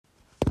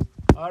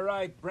All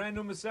right, brand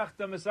new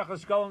Masechta, Masechta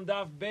Shkolim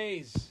Daf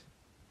Beis.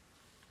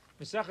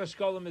 Masechta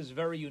Shkolim is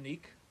very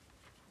unique,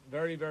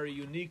 very, very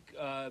unique,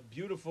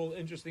 beautiful,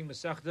 interesting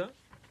Masechta.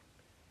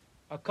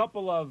 A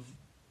couple of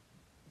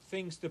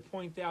things to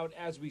point out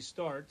as we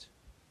start.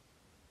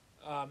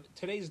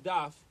 Today's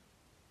Daf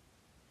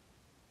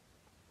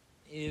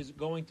is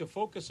going to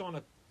focus on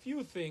a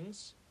few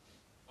things.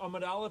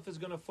 Amud Aleph is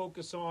going to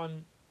focus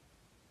on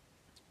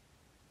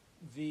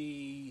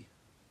the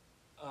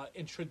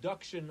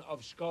introduction of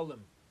Shkolim.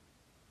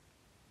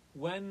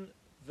 When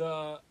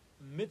the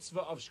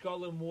mitzvah of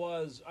Shkolim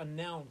was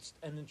announced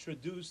and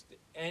introduced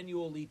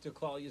annually to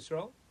Klal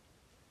Yisrael,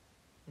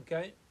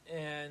 okay,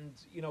 and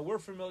we're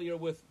familiar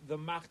with the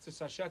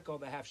Machzis HaShekel,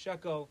 the half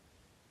shekel,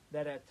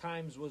 that at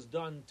times was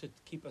done to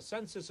keep a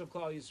census of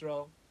Klal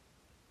Yisrael.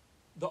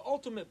 The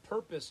ultimate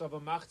purpose of a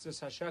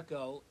Machzis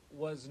HaShekel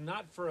was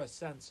not for a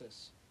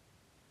census.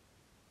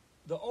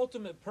 The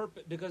ultimate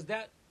purpose, because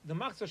the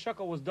Machzis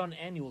HaShekel was done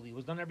annually,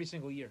 was done every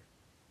single year.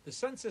 The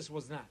census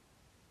was not.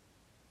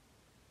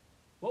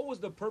 What was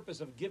the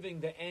purpose of giving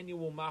the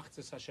annual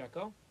Machzis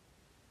HaShekel?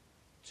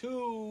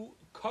 To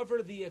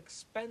cover the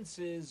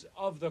expenses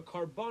of the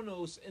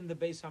karbanos in the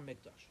Beis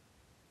HaMikdash.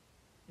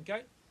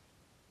 Okay?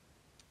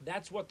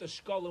 That's what the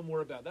shkolim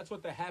were about. That's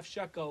what the half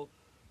shekel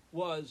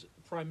was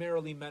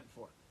primarily meant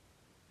for.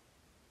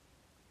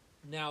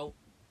 Now,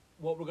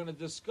 what we're going to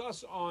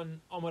discuss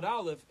on Amud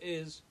Aleph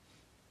is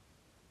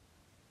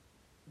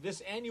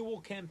this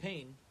annual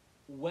campaign.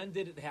 When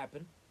did it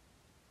happen?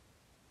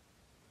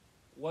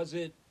 Was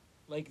it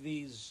like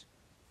these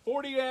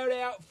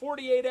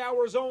 48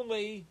 hours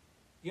only,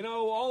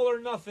 all or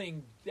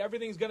nothing,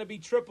 everything's going to be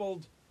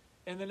tripled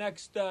in the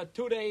next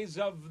 2 days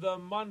of the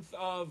month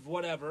of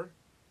whatever?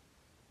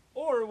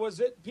 Or was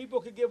it people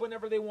could give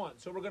whenever they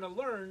want? So we're going to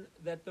learn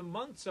that the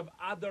months of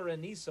Adar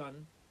and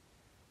Nisan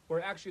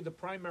were actually the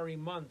primary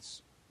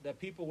months that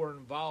people were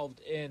involved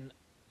in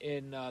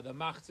the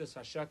Machzis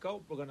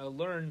HaShekel. We're going to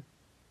learn,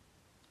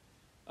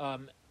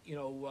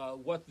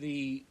 what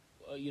the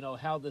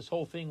how this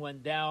whole thing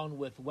went down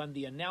with when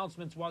the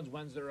announcements was,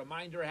 when the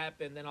reminder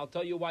happened, and I'll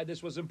tell you why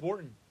this was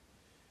important.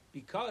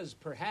 Because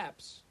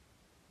perhaps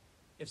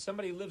if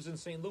somebody lives in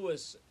St.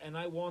 Louis and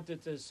I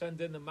wanted to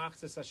send in the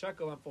Machzis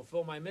HaShekel and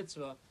fulfill my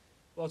mitzvah,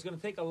 well, it's going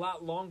to take a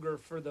lot longer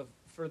for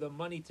the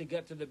money to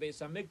get to the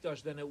Beis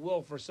HaMikdash than it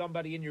will for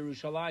somebody in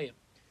Yerushalayim.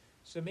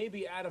 So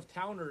maybe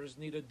out-of-towners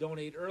need to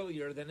donate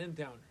earlier than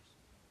in-towners.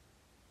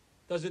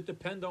 Does it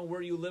depend on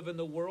where you live in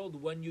the world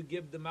when you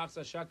give the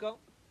Machzis HaShekel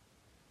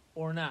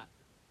or not?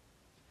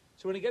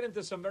 So we're going to get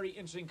into some very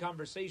interesting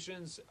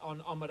conversations on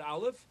Amud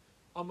Aleph.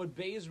 Amud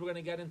Beis, we're going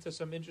to get into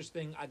some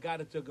interesting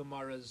Agadata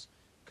Gemaras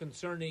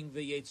concerning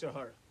the Yetzer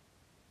Hara.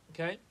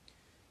 Okay?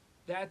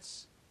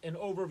 That's an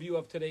overview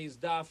of today's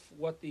daf,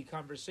 what the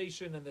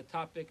conversation and the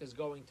topic is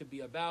going to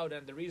be about.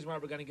 And the reason why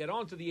we're going to get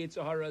onto the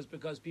Yetzer Hara is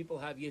because people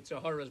have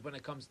Yetzer Haras when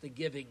it comes to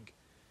giving,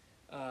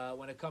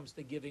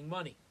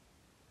 money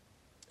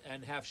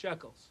and half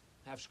shekels,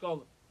 half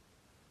shkolim.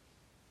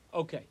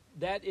 Okay,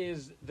 that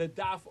is the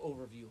daf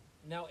overview.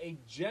 Now, a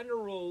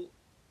general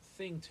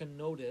thing to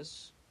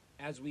notice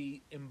as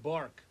we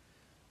embark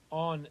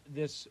on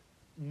this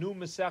new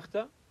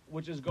Masechta,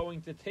 which is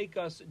going to take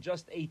us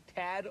just a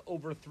tad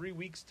over 3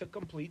 weeks to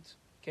complete.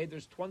 Okay,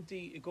 there's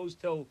 20. It goes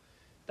till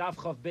Daf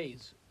Chav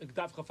Beis,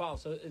 Daf Chafal,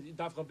 so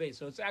Daf Chav Beis.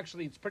 So it's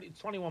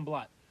 21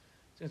 blot.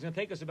 So it's going to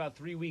take us about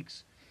 3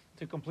 weeks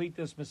to complete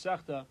this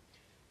Masechta.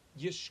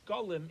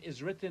 Yishkolim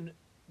is written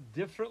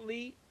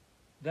differently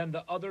than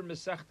the other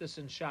Masechtas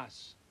in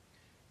Shas.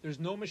 There's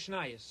no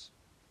Mishnayos.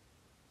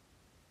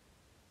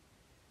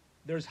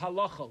 There's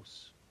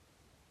halachos.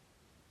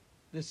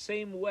 The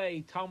same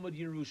way Talmud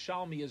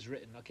Yerushalmi is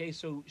written. Okay,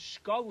 so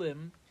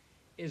Shkolim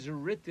is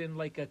written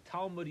like a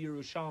Talmud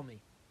Yerushalmi.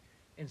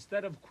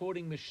 Instead of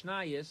quoting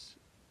Mishnayos,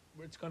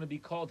 it's going to be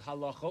called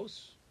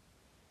halachos.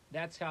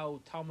 That's how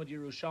Talmud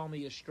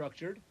Yerushalmi is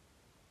structured.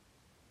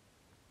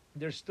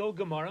 There's still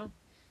Gemara,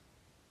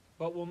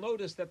 but we'll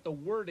notice that the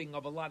wording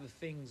of a lot of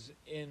things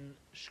in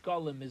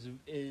Shkolim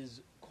is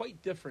quite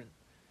different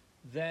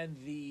than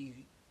the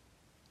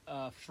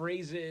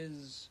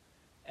phrases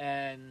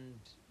and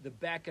the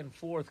back and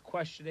forth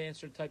question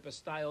answer type of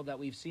style that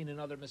we've seen in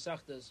other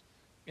Masechtas.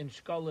 In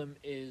Shkolim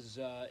is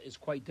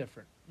quite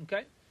different.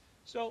 Okay,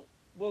 so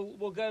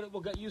we'll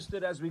get used to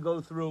it as we go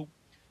through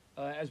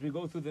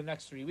the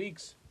next 3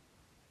 weeks.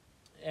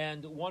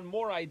 And one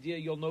more idea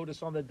you'll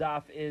notice on the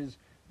daf is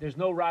there's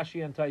no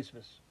Rashi and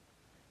Taisvis.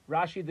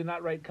 Rashi did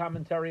not write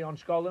commentary on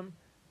Shkolim.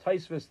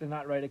 Taisvis did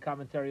not write a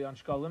commentary on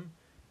Shkolim.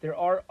 There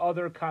are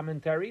other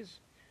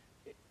commentaries.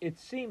 It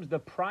seems the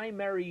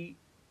primary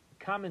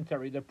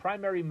commentary, the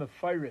primary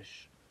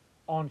mefarish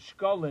on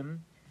Shkolim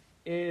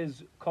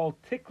is called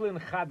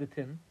Tiklin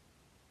Chadatin.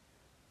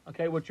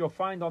 Okay, which you'll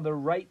find on the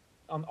right,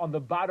 on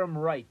the bottom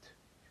right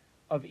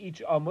of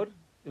each Amud.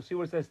 You'll see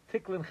where it says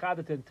Tiklin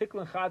Chadatin.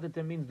 Tiklin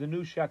Chadatin means the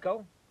new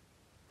shekel.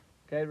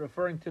 Okay,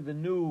 referring to the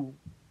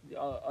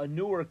a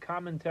newer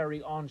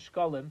commentary on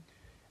Shkolim,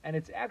 and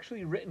it's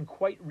actually written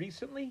quite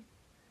recently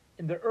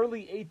in the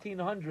early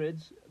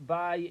 1800s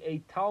by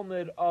a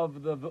Talmud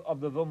of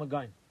the Vilna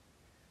Gaon,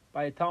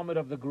 by a Talmud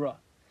of the Gra,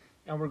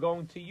 and we're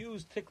going to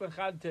use Tiklin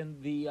Chadatin,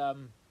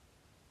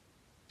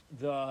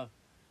 the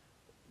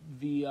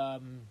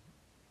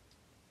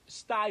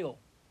style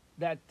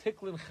that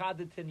Tiklin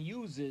Chadatin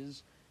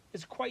uses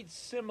is quite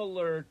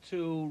similar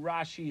to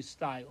Rashi's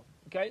style.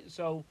 Okay,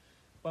 so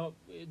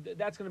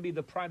that's going to be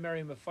the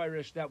primary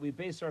mefarish that we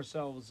base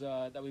ourselves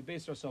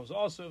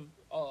also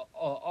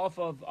off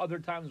of. Other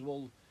times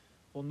we'll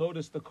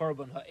notice the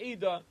Korban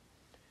Ha'eda,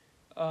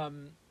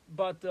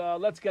 but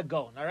let's get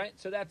going. All right,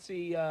 so that's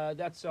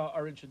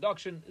our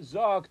introduction.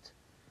 Zogt,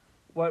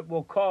 what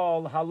we'll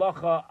call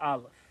Halacha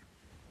Aleph.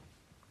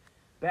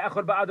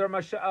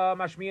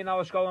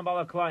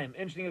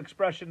 Interesting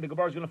expression. The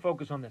Gemara is going to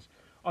focus on this.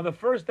 On the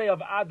first day of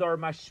Adar,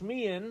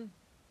 Mashmiyan.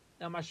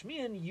 Now,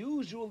 Mashmiyan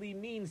usually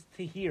means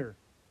to hear.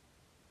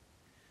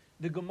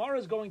 The Gemara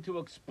is going to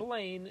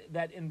explain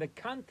that in the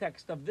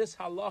context of this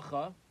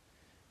halacha,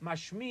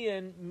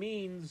 Mashmiyan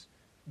means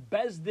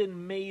Bezdin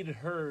made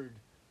heard,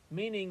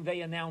 meaning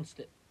they announced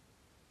it.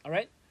 All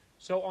right?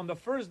 So on the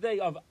first day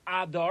of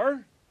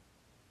Adar,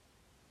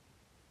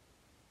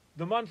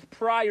 the month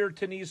prior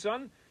to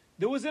Nisan,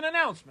 there was an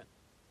announcement.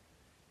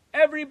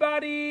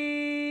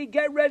 Everybody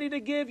get ready to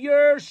give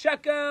your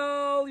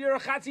shekel, your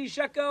chatzi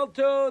shekel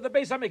to the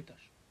Beis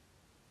HaMikdash.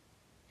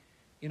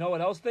 You know what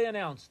else they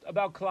announced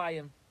about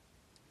Klayim?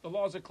 The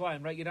laws of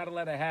Klayim, right? You're not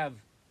allowed to have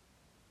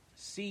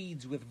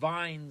seeds with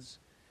vines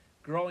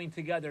growing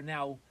together.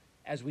 Now,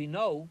 as we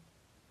know,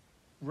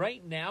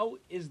 right now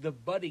is the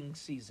budding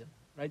season,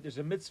 right? There's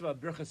a mitzvah,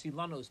 Birchas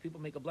Ilanos. People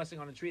make a blessing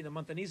on a tree in the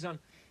month of Nisan.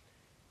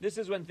 This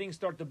is when things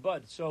start to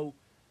bud. So,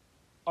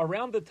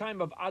 around the time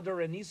of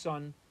Adar and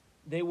Nisan,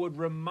 they would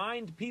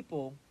remind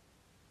people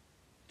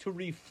to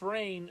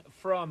refrain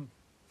from,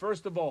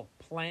 first of all,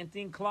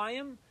 planting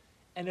Klayim,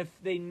 and if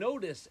they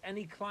notice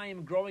any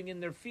Klayim growing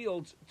in their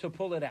fields, to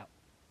pull it out,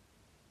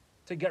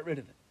 to get rid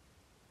of it.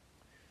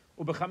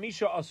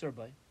 Ubechamisha Asar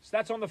Bay. So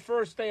that's on the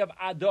first day of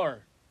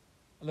Adar.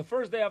 On the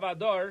first day of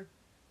Adar,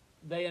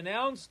 they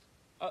announced,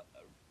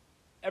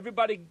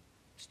 everybody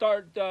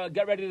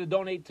get ready to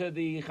donate to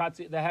the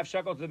half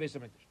shekel to the Beis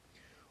HaMikdash.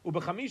 In the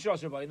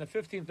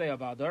 15th day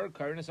of Adar,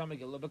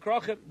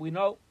 we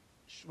know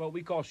what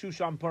we call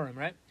Shushan Purim,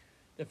 right?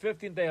 The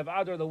 15th day of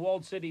Adar, the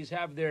walled cities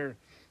have their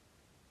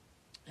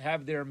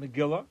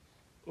Megillah.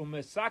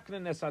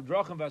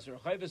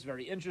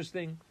 Very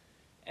interesting.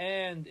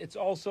 And it's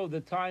also the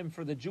time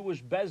for the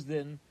Jewish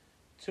Bezdin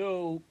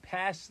to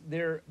pass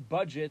their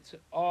budget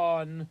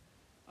on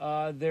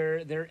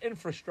their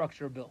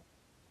infrastructure bill.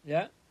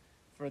 Yeah?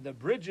 For the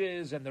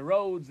bridges and the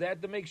roads, they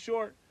had to make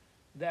sure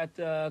that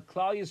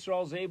Klal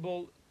Yisrael is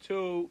able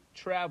to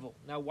travel.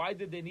 Now, why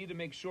did they need to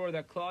make sure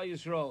that Klal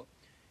Yisrael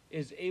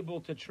is able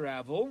to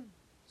travel?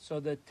 So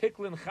the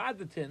Tiklin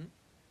Chadatin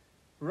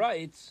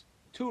writes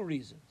two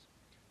reasons.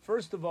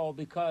 First of all,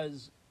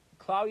 because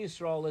Klal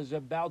Yisrael is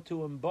about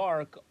to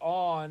embark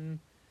on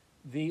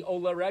the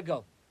Ola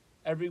Regel.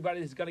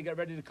 Everybody's going to get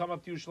ready to come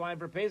up to Yerushalayim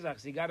for Pesach,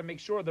 so you got to make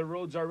sure the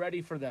roads are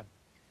ready for them.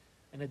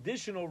 An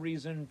additional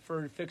reason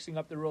for fixing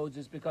up the roads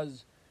is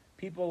because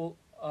people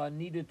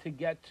needed to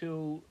get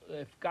to,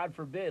 if God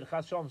forbid,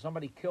 Chas Shalom,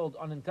 somebody killed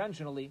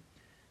unintentionally,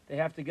 they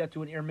have to get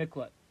to an Ir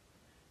Miklat.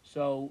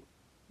 So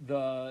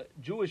the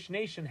Jewish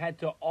nation had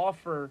to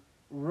offer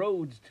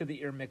roads to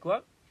the Ir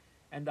Miklat,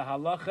 and the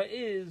halacha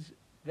is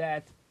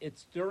that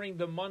it's during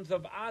the month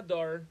of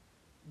Adar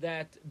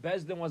that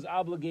Bezdin was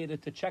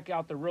obligated to check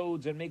out the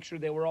roads and make sure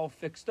they were all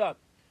fixed up,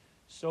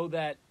 so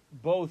that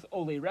both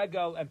Olei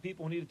Regal and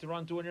people who needed to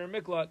run to an Ir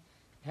Miklat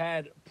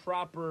had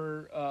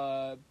proper,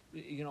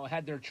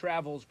 had their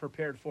travels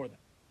prepared for them.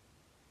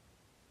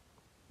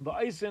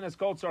 Ba'isen is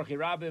called Tzarchei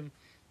Rabim,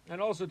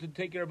 and also to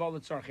take care of all the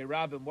Tzarchei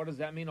Rabim. What does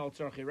that mean, all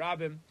Tzarchei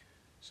Rabim?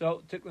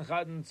 So, Tiklin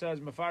Chadatin says,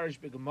 Mefarish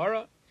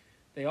B'Gemara,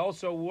 they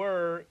also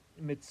were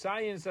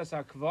Mitzayin Sas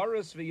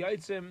HaKvaris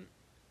V'Yaitzim,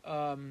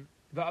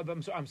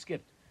 I'm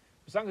skipped.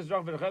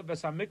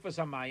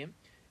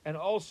 And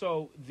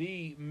also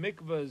the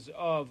mikvahs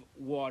of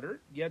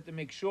water. You have to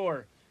make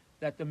sure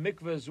that the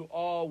mikvahs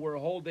all were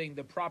holding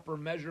the proper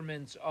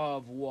measurements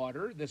of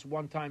water this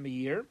one time a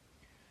year.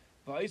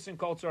 They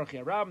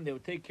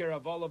would take care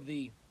of all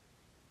the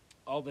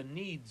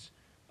needs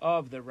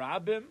of the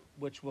rabbim,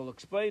 which we'll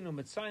explain. They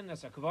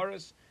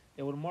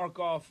would mark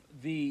off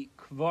the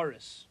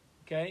kvaris.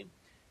 Okay.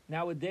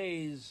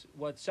 Nowadays,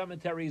 what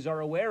cemeteries are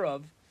aware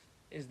of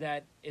is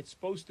that it's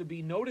supposed to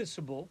be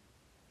noticeable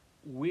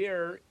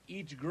where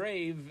each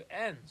grave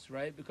ends,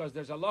 right? Because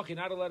there's a law, you're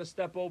not allowed to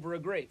step over a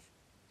grave.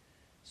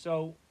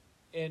 So,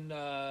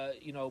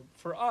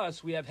 for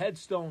us, we have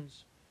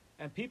headstones,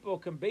 and people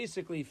can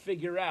basically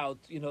figure out,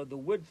 the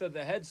width of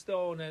the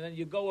headstone, and then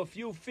you go a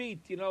few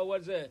feet,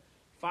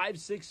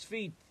 5-6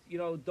 feet, is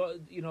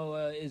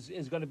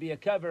going to be a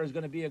kever, is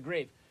going to be a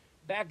grave.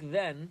 Back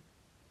then,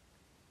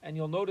 and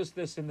you'll notice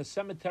this in the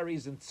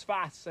cemeteries in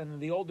Tzfas and in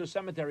the older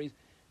cemeteries,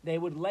 they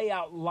would lay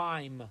out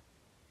lime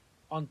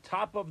on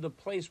top of the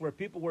place where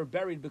people were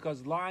buried,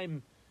 because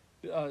lime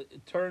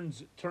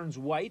turns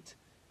white,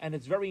 and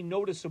it's very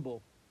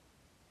noticeable.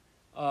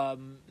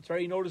 It's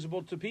very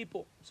noticeable to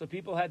people. So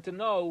people had to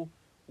know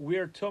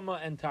where Tumah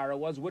and Tara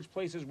was, which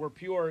places were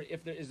pure.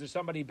 Is there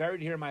somebody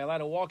buried here? Am I allowed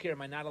to walk here?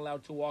 Am I not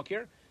allowed to walk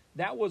here?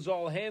 That was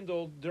all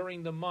handled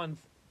during the month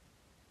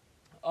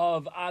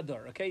of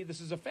Adar. Okay,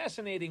 this is a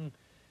fascinating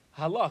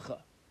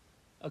halacha.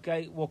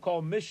 Okay, we'll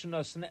call Mishnah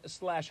 /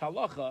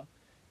 halacha,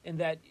 in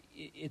that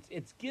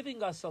it's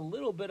giving us a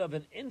little bit of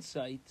an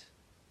insight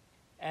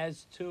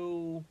as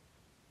to,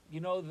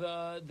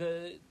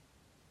 the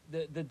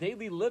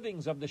daily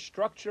livings of the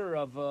structure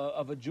of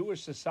a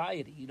Jewish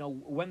society.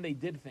 When they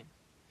did things.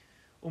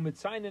 And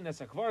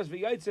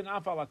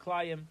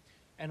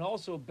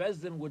also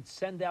Bezdin would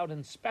send out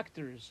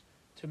inspectors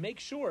to make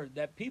sure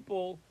that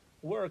people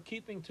were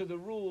keeping to the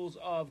rules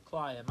of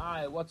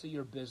Klayim. What's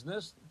your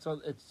business?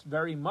 So it's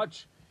very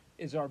much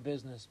is our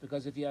business,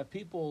 because if you have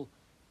people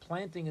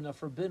planting in a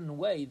forbidden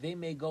way, they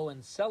may go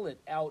and sell it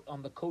out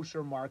on the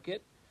kosher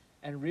market,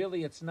 and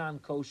really it's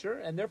non-kosher,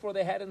 and therefore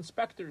they had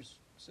inspectors.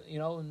 So,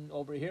 and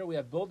over here we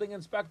have building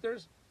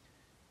inspectors.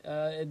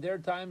 In their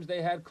times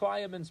they had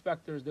Klayim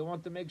inspectors. They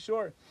want to make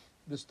sure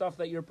the stuff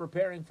that you're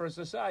preparing for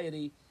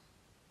society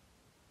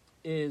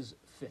is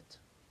fit.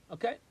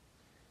 Okay?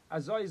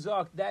 Azai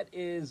Zak, that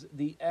is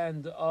the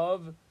end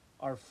of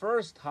our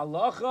first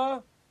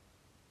halacha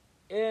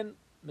in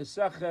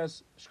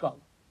Meseches Shkal.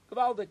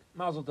 Gavaldik,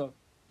 Mazel Tov.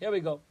 Here we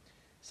go.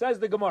 Says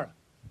the Gemara.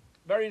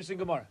 Very interesting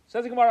Gemara.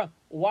 Says the Gemara,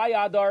 why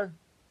Adar?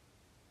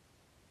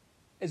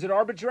 Is it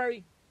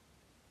arbitrary?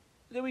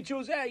 Then we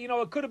choose,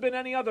 it could have been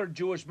any other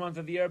Jewish month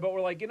of the year, but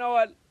we're like, you know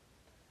what?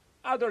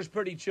 Adar's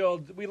pretty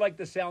chilled. We like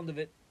the sound of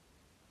it.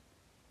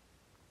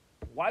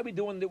 Why are we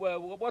doing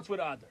what's with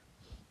Adar?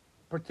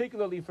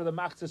 Particularly for the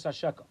Machzis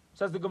HaShekel.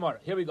 Says the Gemara.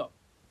 Here we go.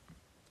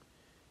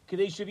 The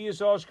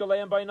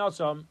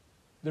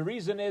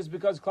reason is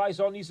because Klai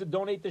Yisrael needs to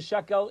donate the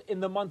shekel in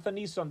the month of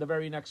Nisan, the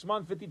very next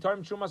month. We're going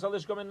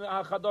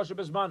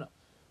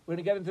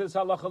to get into this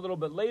halacha a little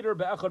bit later.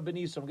 We'll get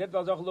into this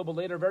halacha a little bit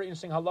later. Very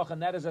interesting halacha,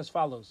 and that is as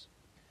follows.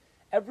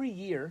 Every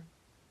year,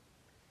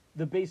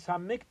 the Beis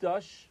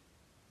HaMikdash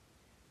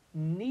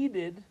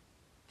needed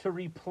to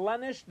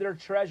replenish their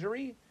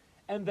treasury,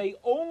 and they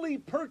only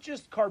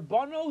purchased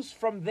karbanos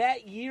from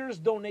that year's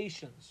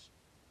donations.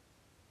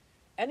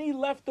 Any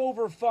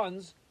leftover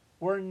funds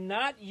were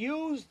not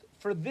used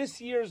for this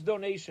year's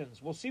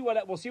donations. We'll see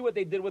what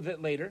they did with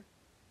it later.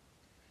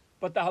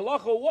 But the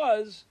halacha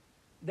was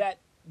that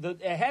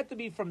it had to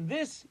be from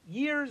this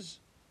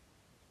year's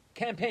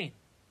campaign.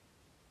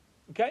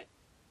 Okay?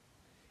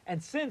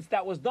 And since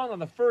that was done on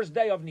the first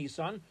day of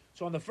Nisan,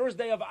 so on the first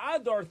day of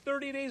Adar,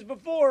 30 days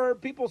before,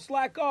 people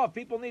slack off.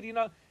 People need,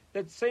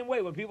 that same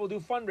way when people do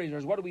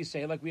fundraisers, what do we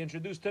say, like we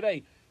introduced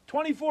today?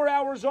 24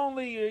 hours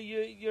only,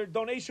 your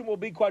donation will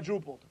be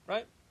quadrupled,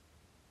 right?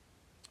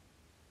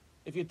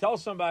 If you tell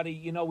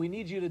somebody, we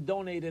need you to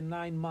donate in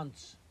 9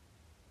 months.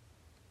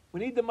 We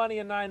need the money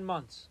in 9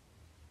 months.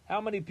 How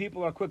many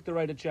people are quick to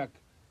write a check?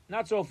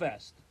 Not so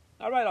fast.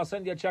 All right, I'll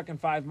send you a check in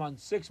 5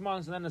 months, 6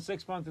 months, and then in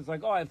 6 months it's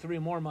like, I have 3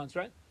 more months,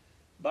 right?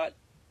 But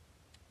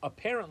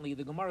apparently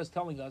the Gemara is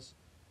telling us,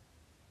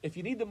 if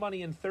you need the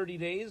money in 30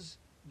 days,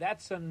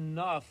 that's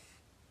enough.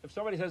 If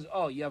somebody says,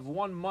 you have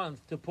 1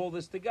 month to pull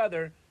this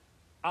together,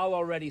 I'll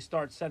already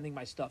start sending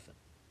my stuff in.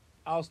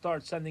 I'll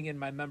start sending in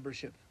my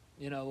membership,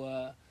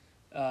 to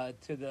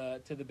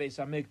the Beis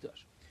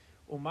HaMikdash.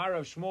 Umar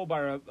of Shmuel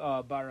bar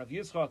Rav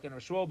Yitzchak, and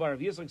Shmuel bar Rav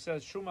Yitzchak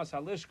says Shumas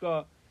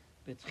Halishka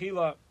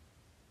B'tchila,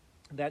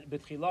 that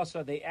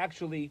B'tchilasa they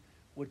actually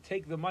would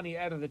take the money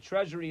out of the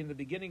treasury in the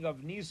beginning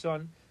of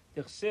Nisan.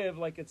 Tichsiv,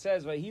 like it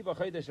says, Vahi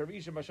b'chodesh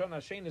Harishon b'shana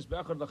shenis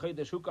be'echad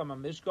l'chodesh hukam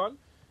ha'mishkan.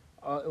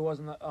 It was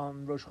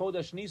on Rosh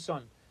Chodesh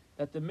Nisan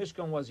that the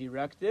Mishkan was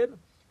erected.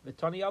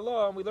 V'tani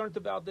Allah, and we learned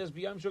about this.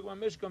 B'yam shukam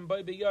Mishkan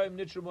by b'yam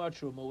nitrumu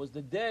atrumu. Was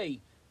the day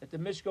that the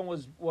Mishkan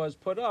was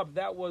put up.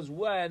 That was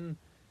when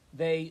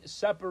they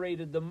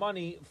separated the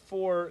money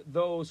for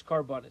those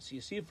karbanis.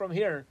 You see from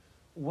here,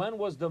 when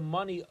was the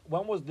money?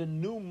 When was the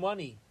new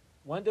money?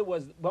 When did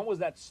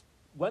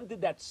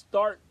that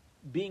start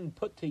being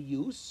put to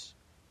use?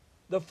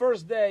 The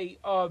first day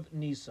of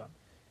Nisan,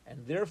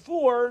 and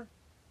therefore,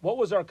 what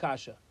was our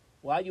kasha?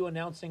 Why are you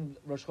announcing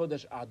Rosh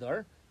Chodesh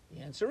Adar? The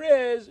answer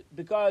is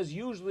because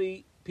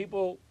usually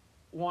people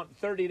want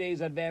 30 days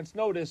advance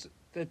notice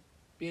to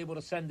be able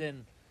to send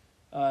in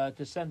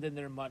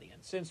their money.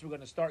 And since we're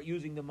going to start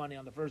using the money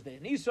on the first day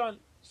of Nisan,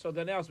 so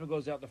the announcement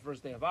goes out the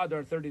first day of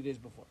Adar, 30 days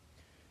before.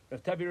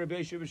 Rav Tevi, Rav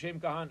Yeshu, B'Shem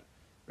Kahana.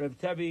 Rav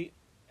Tevi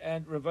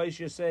and Rav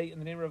Yeshu say in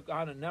the name of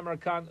Kahana, Nemar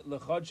Kan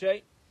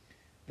L'Chodshei,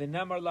 the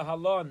Nemar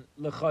Lahalon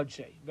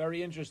L'Chodshei.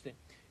 Very interesting.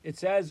 It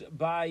says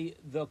by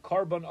the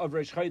carbon of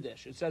Rosh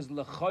Chodesh. It says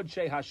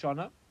L'Chodshei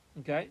Hashana,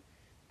 okay,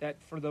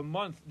 that for the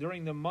month,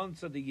 during the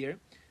months of the year,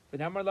 the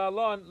Nemar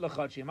Lahalon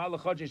L'Chodshei. Ma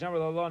L'Chodshei, Nemar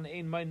Lahalon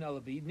Ein Main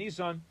Alavi.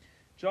 Nisan,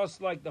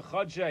 just like the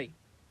Chodshei,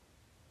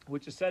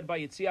 which is said by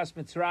Yitzias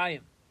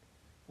Mitzrayim.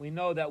 We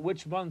know that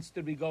which months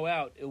did we go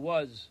out?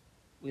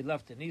 We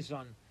left in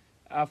Nisan.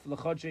 Af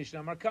l'chodshei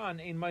shnamar kan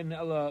ein mayin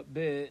ela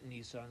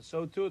b'Nisan.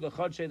 So too the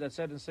chodshei that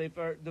said in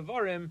Sefer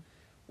Devarim,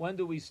 when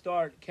do we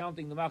start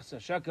counting the machzah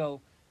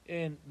shekel?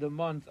 In the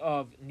month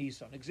of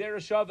Nisan. Xera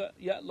shava,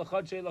 yeah,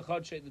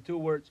 l'chodshei, the two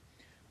words.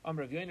 Rav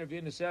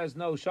Yehuda says,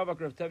 no, Shavak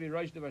Rav Tevi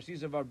Reish Devar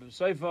Siza Var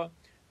B'Seifa.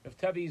 Rav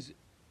Tevi's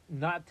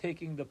not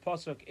taking the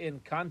pasuk in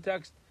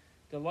context.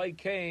 The like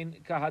Cain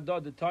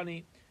Kahadad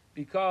Detani,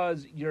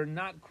 because you're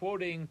not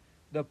quoting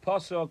the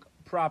pasuk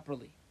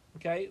properly.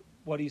 Okay,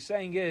 what he's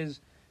saying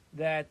is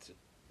that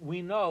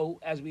we know,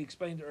 as we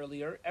explained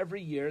earlier,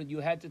 every year you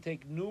had to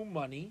take new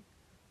money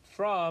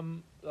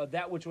from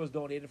that which was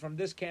donated from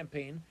this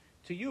campaign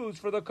to use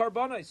for the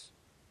karbanos.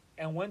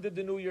 And when did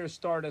the new year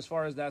start as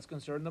far as that's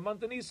concerned? The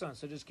month of Nisan.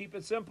 So just keep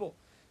it simple.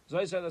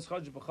 Says the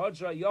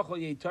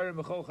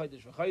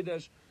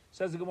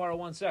Gemara,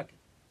 1 second.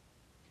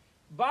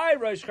 By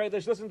Rosh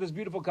Chodesh, listen to this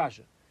beautiful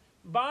kasha.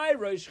 By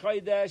Rosh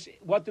Chodesh,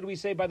 what did we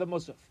say by the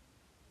Musaf?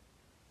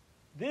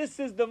 This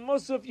is the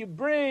Musaf you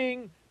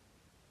bring.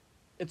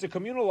 It's a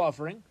communal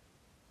offering.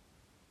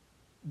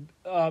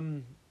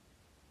 Zais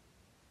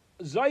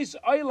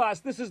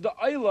Eilas, this is the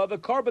Eilah, the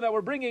carbon that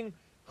we're bringing.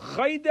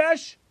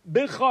 Chodesh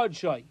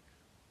b'chodshai.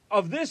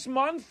 Of this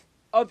month,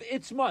 of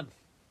its month.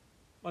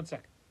 1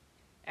 second.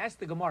 Ask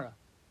the Gemara.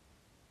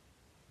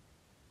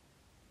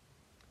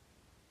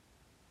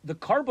 The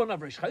carbon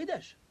of Rosh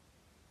Chodesh.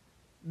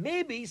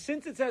 Maybe,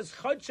 since it says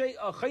Chodesh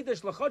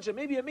l'Chodesh,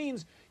 maybe it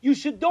means you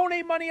should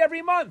donate money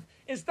every month.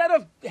 Instead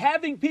of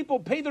having people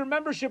pay their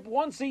membership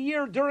once a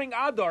year during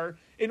Adar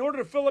in order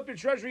to fill up your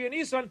treasury in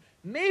Nisan,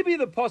 maybe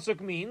the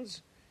pasuk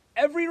means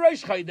every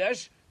Rosh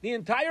Chodesh, the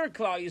entire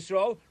Klal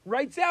Yisrael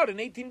writes out an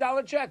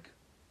 $18 check.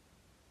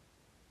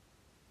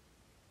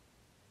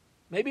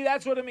 Maybe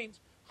that's what it means.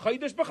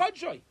 Chodesh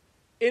b'chodshai.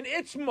 In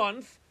its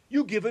month,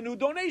 you give a new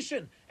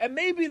donation. And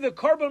maybe the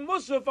carbon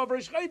musaf of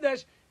Rosh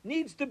Chodesh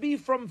needs to be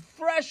from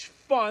fresh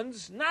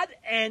funds, not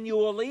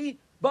annually,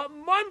 but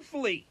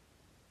monthly.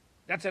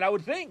 That's what I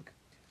would think.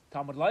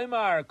 Talmud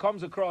Laimar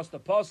comes across the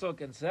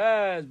pasuk and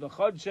says,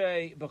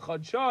 b'chodshai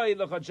l'chodshei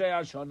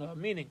hashana,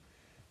 meaning,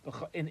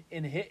 in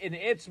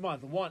its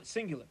month, one,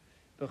 singular.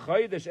 There's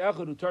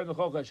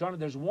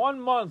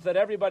 1 month that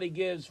everybody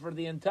gives for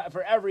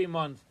every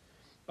month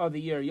of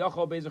the year.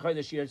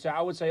 So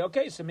I would say,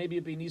 okay, so maybe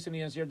it'd be Nisan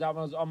or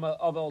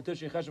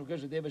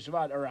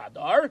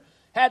Adar.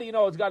 How do you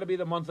know it's got to be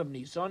the month of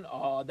Nisan?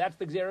 That's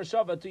the Gzera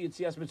Shava to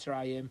Yitzias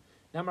Mitzrayim.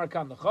 Namar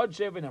Kan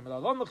l'chodshei, v'namar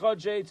lalon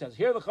l'chodshei. It says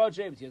here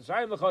l'chodshei, v'Yitzias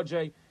Mitzrayim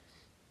l'chodshei.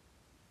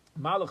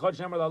 Ma l'chodshei,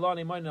 namar lalon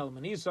imayin el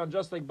Nisan.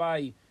 Just like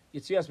by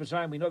Yitzias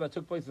Mitzrayim, we know that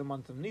took place in the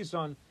month of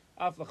Nisan.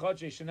 Af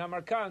l'chodshei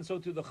shenamar Kan. So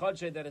to the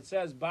chodshei that it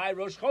says by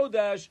Rosh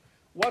Chodesh.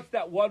 What's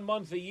that 1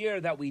 month a year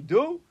that we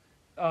do?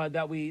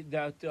 That we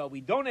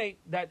donate,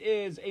 that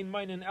is ein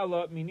mainin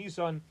ella mi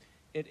Nisan.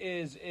 It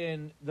is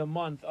in the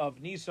month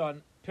of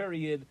Nisan,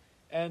 period.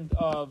 End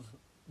of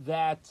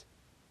that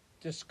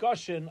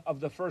discussion of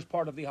the first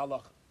part of the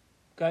halacha.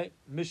 Okay,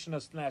 Mishnah /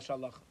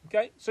 halacha.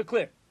 Okay, so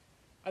clear.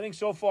 I think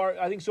so far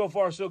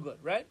so good,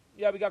 right?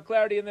 Yeah, we got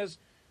clarity in this.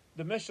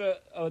 The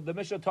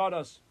Mishnah taught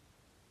us.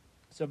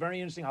 It's a very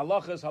interesting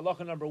halachas.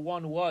 Halacha number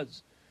 1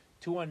 was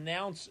to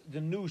announce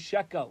the new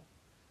shekel,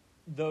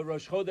 the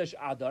Rosh Chodesh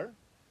Adar.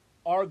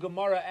 Our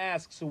Gemara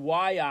asks,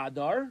 why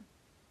Adar?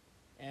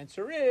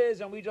 Answer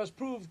is, and we just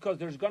proved, because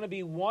there's going to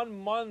be 1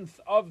 month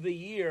of the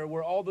year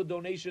where all the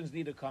donations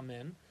need to come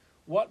in.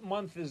 What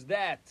month is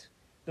that?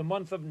 The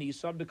month of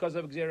Nisan, because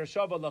of Gzera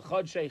Shava,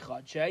 l'chodshei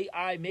chodshei.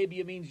 Maybe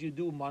it means you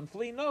do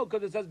monthly. No,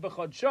 because it says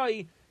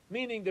b'chodshei,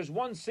 meaning there's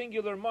 1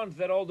 singular month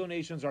that all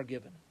donations are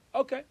given.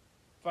 Okay,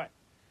 fine.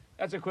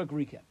 That's a quick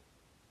recap.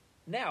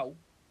 Now,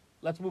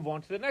 let's move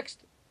on to the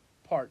next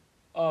part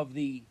of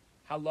the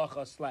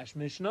halacha /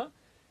 Mishnah.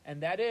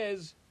 And that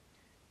is,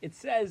 it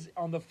says,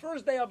 on the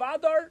first day of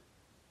Adar,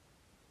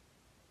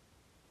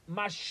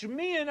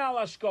 Mashmiyan al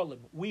Ashkolim.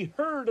 We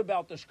heard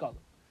about the Shkolim.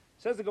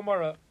 Says the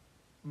Gemara,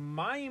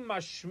 Mai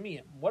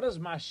Mashmiyim. What does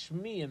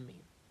Mashmiyim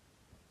mean?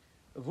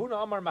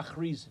 Vuna Amar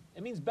Machrizim.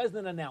 It means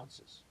Bezdin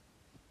announces.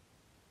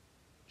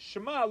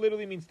 Shema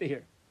literally means to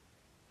hear.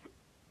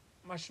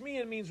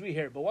 Mashmiyim means we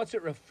hear. But what's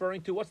it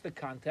referring to? What's the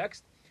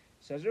context?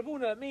 Says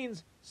Ravuna, it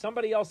means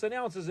somebody else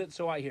announces it,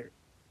 so I hear it.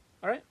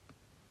 All right?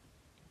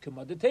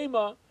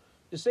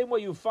 The same way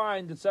you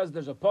find, it says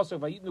there's a pasuk,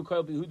 Vayitnu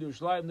Kol Yehuda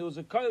Yerushalayim. There was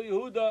a Kol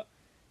Yehuda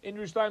in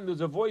Yerushalayim. There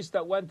was a voice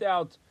that went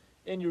out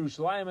in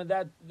Yerushalayim, and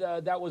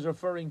that was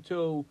referring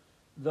to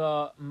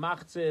the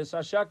Machzis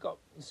HaShekel.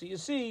 So you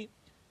see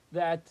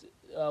that,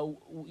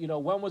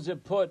 when was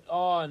it put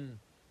on,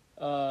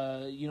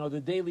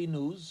 the daily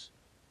news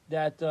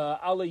that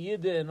Allah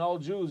Yidin and all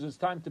Jews, it's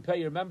time to pay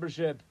your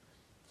membership.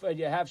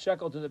 You have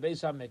shekel to the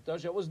Beis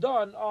HaMikdash. It was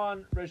done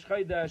on Rosh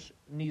Chodesh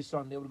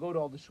Nisan. They would go to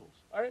all the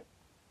shuls. All right.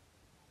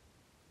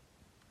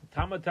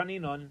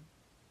 Tamataninon.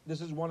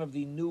 This is one of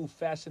the new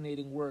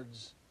fascinating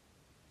words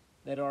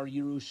that are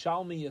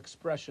Yerushalmi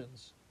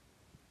expressions.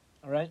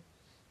 All right,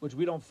 which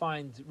we don't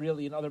find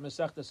really in other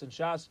Masechtas and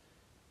Shas.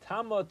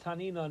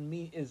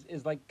 Tamataninon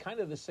is like kind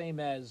of the same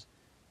as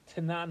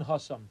Tanan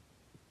Hasam.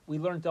 We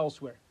learned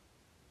elsewhere.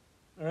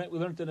 All right, we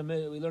learned in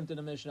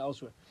the Mishnah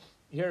elsewhere.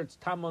 Here it's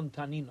Tamon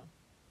Tanina.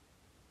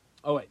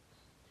 Oh wait.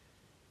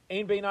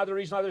 Ein bein Adar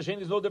Rishon Adar Sheni.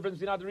 There's no difference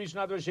between Adar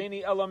Rishon Adar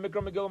Sheni. Ela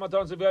Mikra Megillah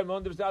Matan Seviyah. No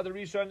difference between Adar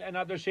Rishon and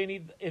Adar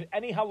Sheni. If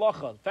any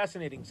halacha,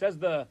 fascinating, says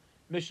the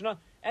Mishnah,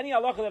 any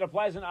halacha that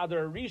applies in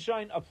Adar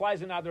Rishon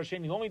applies in Adar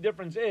Sheni. The only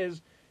difference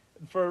is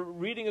for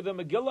reading of the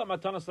Megillah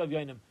Matanas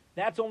Levyanim.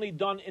 That's only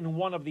done in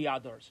one of the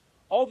Adars.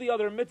 All the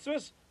other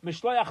mitzvahs,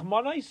 Mishleach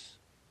Manais,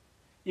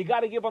 you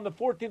got to give on the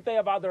 14th day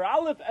of Adar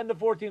Aleph and the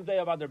 14th day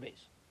of Adar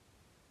Beis.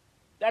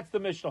 That's the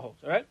Mishnah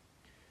holds, all right?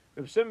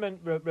 Rav Simon,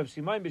 Rav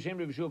Simayin, B'Shem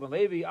Rav Yeshua ben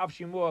Levi, Av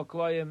Shimua,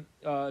 Klayim,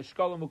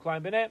 Shkolim,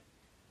 Uklayim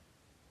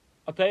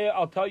B'neh.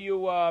 I'll tell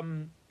you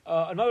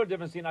another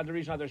difference in Adar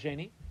Rishon and Adar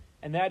Sheni,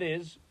 and that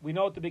is, we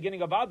know at the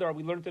beginning of Adar,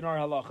 we learned in our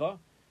halacha,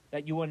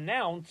 that you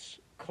announce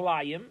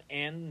Klayim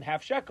and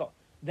half shekel.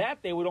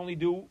 That they would only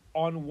do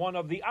on one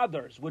of the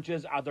Adars, which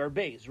is Adar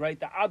Beis, right?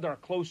 The Adar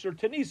closer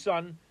to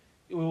Nisan,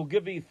 it will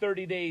give you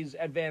 30 days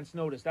advance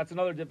notice. That's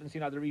another difference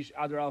in Adar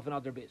Aleph and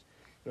Adar Beis.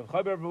 Rav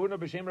Chaber B'Huna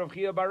B'Shem Rav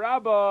Chia bar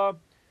Rabba,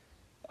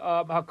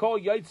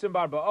 Hakol Yaitzim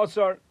bar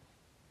Ba'asar,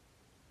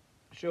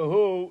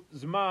 Shehu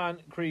Zman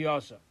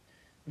Kriyasa.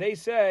 They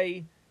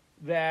say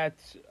that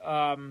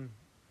the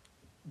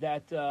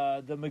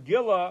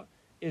Megillah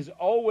is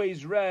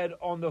always read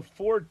on the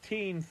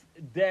 14th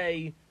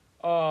day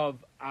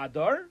of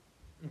Adar,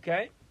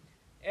 okay,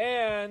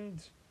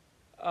 and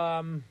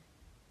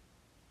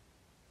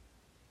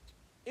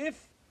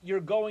if you're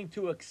going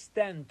to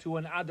extend to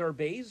an Adar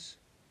Beis,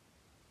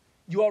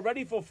 you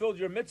already fulfilled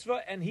your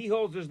mitzvah, and he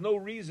holds there's no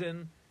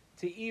reason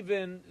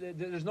to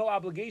there's no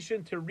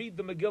obligation to read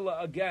the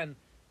Megillah again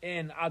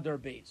in Adar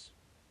Beis.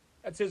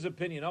 That's his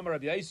opinion. Amar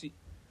Rabbi Yaisi.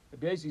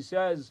 Rabbi Yaisi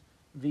says,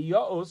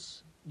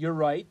 V'ya'os, you're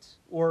right,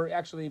 or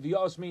actually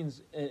V'ya'os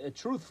means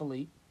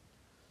truthfully,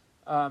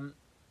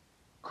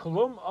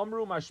 Klum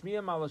Amru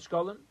Mashmiyam Al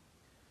Shkolim.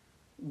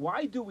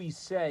 Why do we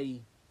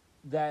say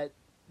that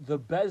the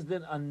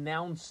Bezdin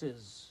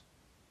announces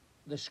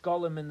the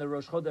Shkolim in the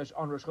Rosh Chodesh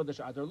on Rosh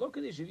Chodesh Adar? Look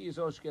at this, by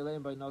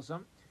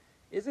Nosam.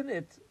 Isn't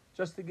it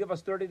just to give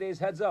us 30 days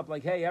heads up?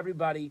 Like, hey,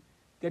 everybody,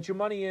 get your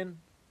money in.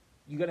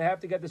 You're going to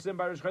have to get this in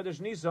by Rosh Chodesh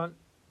Nisan.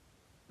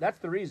 That's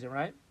the reason,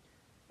 right?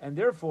 And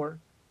therefore,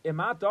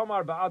 Imat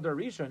Omar Ba'adar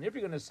Rishon, if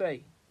you're going to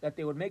say that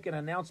they would make an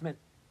announcement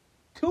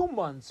 2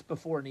 months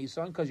before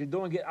Nisan, because you're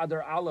doing it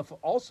Adar Aleph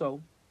also,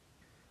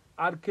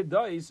 Ad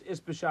Kedais is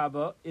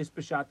Peshaba is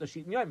Peshat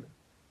Shit Yom.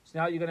 So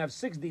now you're going to have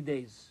 60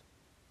 days.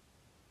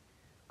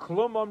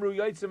 Klum Amru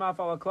Yaitzim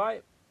Afal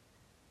Klai.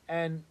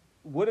 And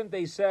wouldn't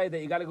they say that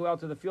you got to go out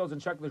to the fields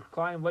and check the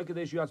Klaim, like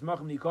Kadesh Yatz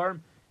Machem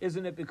Nikarim?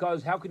 Isn't it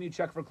because how can you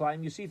check for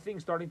Klaim? You see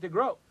things starting to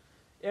grow.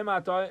 Im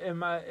At Omar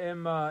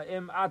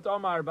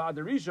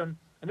Ba'adar Rishon.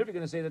 And if you're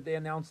going to say that they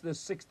announced this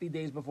 60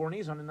 days before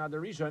Nisan in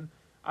Adar Rishon,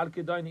 Ad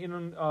Kedain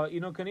Inun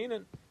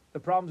Kaninin, the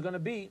problem's going to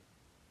be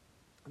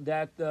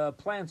that the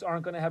plants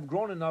aren't going to have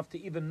grown enough to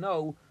even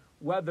know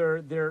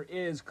whether there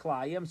is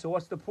Klayim. So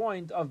what's the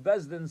point of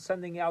Bezdin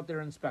sending out their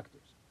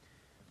inspectors?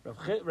 Rav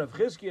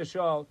Chizkiya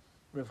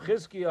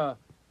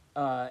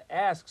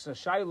asks a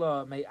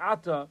Shaila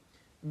Me'ata,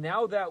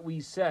 now that we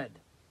said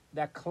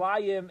that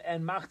Klayim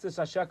and Machzis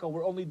HaShekel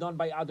were only done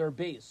by Adar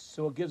Beis,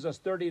 so it gives us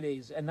 30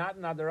 days, and not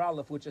in Adar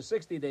Aleph, which is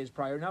 60 days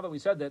prior. Now that we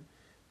said that,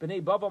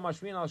 B'nei Bava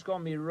Mashmin Al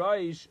Shkol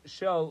Miraish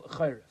Shel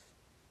Chayrif.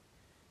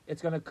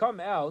 It's going to come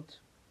out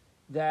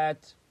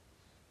that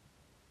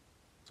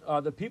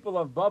the people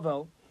of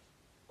Bavel,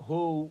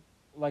 who,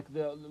 like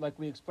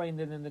we explained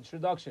it in the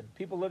introduction,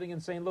 people living in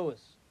St.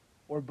 Louis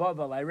or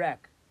Bavel,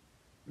 Iraq,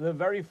 live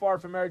very far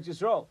from Eretz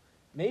Yisrael.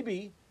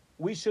 Maybe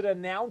we should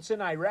announce in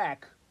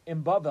Iraq,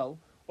 in Bavel,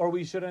 or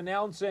we should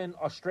announce in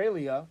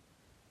Australia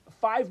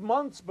 5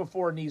 months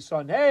before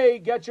Nisan, hey,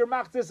 get your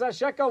Machzis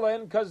HaShekel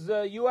in, because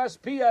the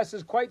USPS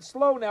is quite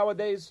slow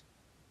nowadays.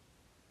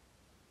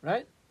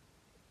 Right?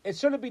 It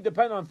shouldn't be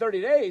dependent on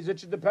 30 days. It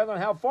should depend on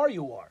how far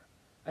you are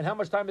and how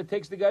much time it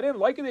takes to get in.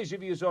 Like it is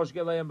if you Yisosh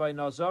Geleim by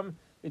Nosam,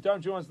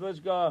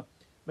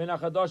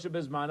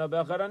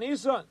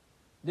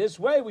 this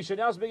way, we should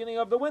announce the beginning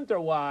of the winter.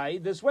 Why?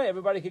 This way,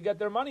 everybody could get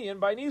their money in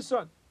by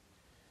Nisan.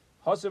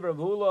 Hasav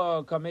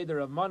Ravula, Kameda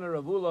Ravmana,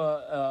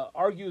 Ravula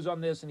argues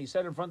on this, and he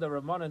said in front of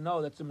Ravmana,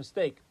 no, that's a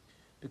mistake.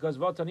 Because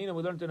Vatanina,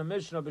 we learned in a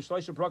Mishnah,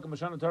 B'shleisha Prakam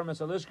Mashana Torah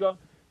Mesalishka,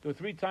 there were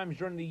 3 times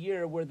during the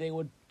year where they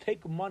would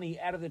take money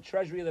out of the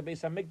treasury of the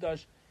Beis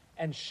HaMikdash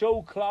and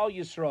show Klal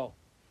Yisrael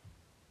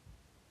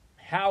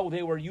how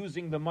they were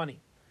using the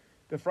money.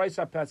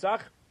 B'freisa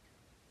Pesach,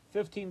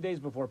 15 days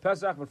before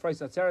Pesach,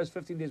 B'freisa Tzeres,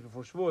 15 days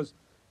before Shavuos,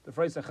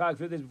 B'freisa Chag,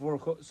 15 days before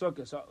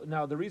Sukkot. So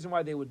now the reason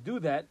why they would do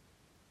that,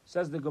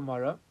 says the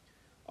Gemara,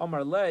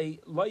 Omar Lei,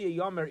 Loye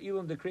Yomer,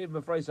 Ilin Dekrev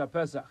B'freisa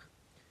Pesach,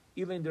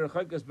 Ilin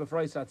Derechaikas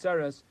B'freisa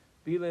Tzeres,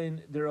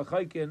 Bilin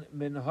Derechaikin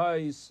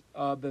Minhais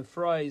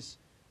B'freis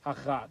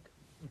Hachag.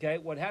 Okay,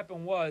 what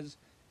happened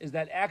is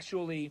that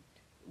actually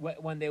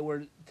when they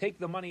were take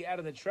the money out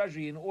of the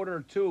treasury in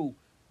order to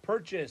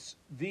purchase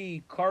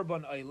the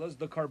carbon oilas,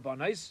 the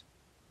carbonais,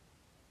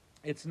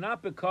 it's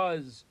not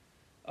because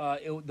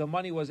the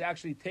money was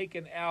actually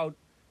taken out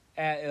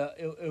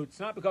It's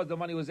not because the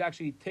money was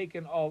actually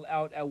taken all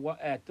out at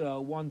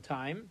one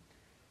time.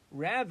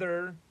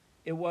 Rather,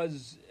 it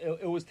was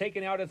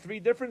taken out at 3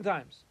 different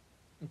times.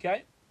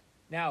 Okay?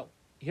 Now,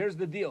 here's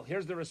the deal.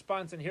 Here's the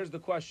response, and here's the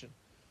question.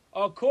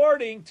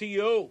 According to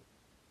you,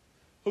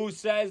 who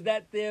says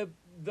that the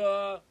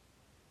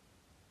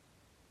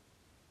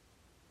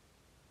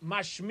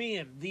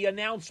mashmiim, the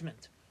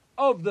announcement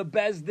of the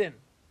Beis Din,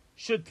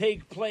 should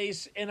take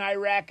place in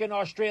Iraq and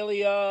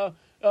Australia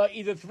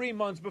either 3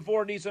 months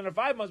before Nisan or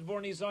 5 months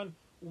before Nisan,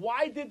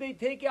 why did they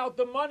take out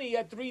the money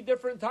at 3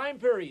 different time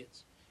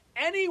periods?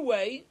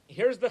 Anyway,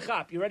 here's the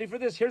chap. You ready for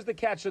this? Here's the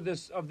catch of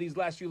these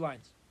last few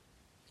lines.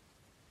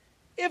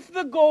 If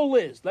the goal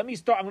is, I'm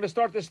going to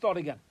start this thought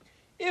again.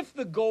 If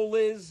the goal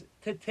is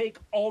to take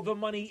all the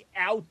money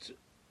out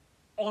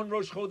on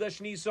Rosh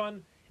Chodesh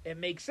Nisan, it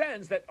makes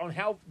sense that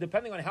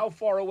depending on how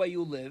far away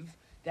you live,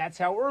 that's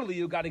how early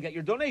you got to get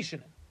your donation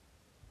in.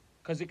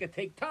 Because it could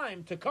take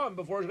time to come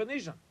before Rosh Chodesh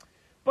Nisan.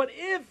 But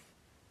if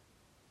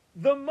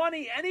the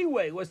money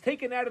anyway was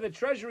taken out of the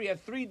treasury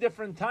at 3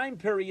 different time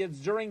periods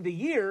during the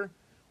year,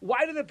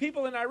 why do the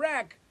people in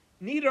Iraq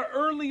need an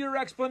earlier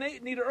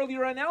explanation, need an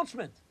earlier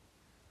announcement?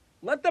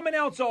 Let them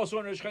announce also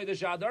on Rosh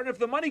Chodesh Adar, and if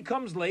the money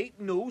comes late,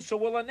 so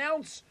we'll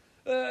announce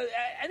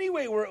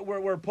anyway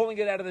we're pulling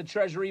it out of the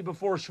treasury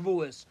before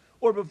Shavuos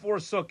or before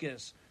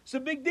Sukkot. It's a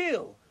big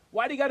deal.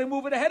 Why do you got to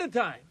move it ahead of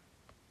time?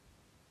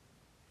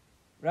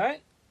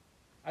 Right?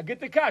 I get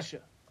the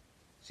kasha.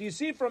 So you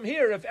see from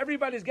here, if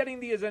everybody's getting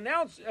these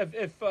announced,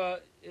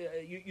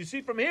 you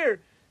see from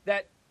here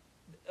that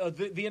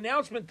the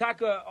announcement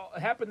taka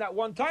happened at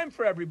one time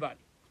for everybody.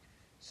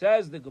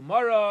 Says the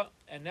Gemara,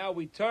 and now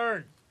we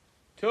turn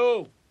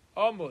to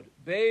Amud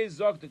Beis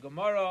Zok the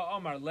Gemara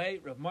Amar Le.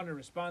 Rav Mana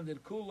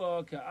responded,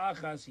 Kula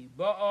ka'achas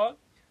hiba'a.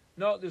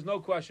 No, there's no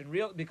question.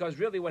 Because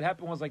really what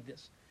happened was like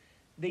this.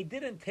 They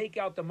didn't take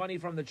out the money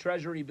from the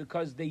treasury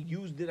because they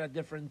used it at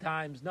different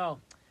times. No,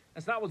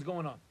 that's not what's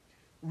going on.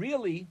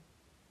 Really,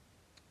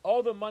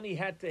 all the money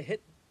had to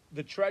hit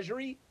the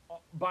treasury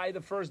by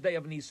the first day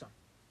of Nisan.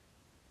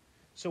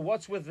 So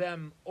what's with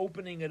them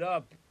opening it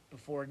up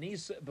before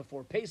Nisan,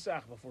 before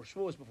Pesach, before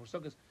Shavuos, before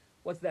Sukkot?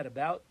 What's that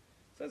about?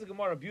 Says the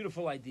Gemara, a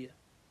beautiful idea.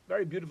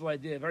 Very beautiful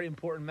idea, very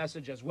important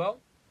message as well.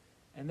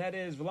 And that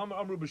is, V'lama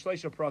Amru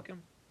B'Shleisha Prakim.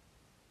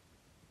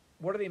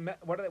 Why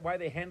are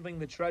they handling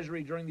the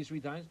treasury during these 3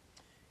 times?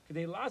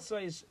 It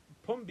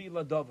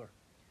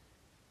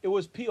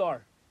was PR.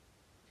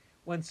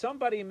 When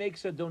somebody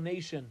makes a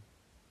donation,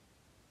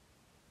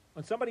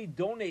 when somebody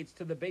donates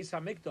to the Beis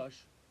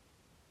HaMikdash,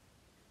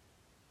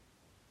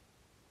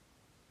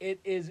 it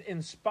is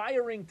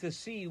inspiring to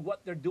see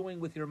what they're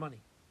doing with your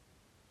money.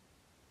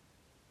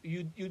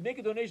 You make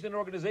a donation to an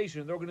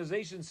organization. The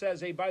organization says,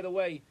 hey, by the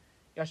way,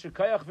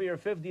 Yashikayach for your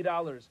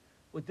 $50.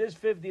 With this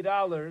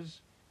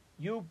 $50,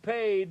 you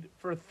paid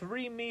for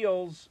 3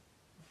 meals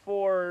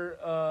for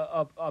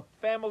a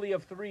family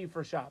of 3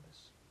 for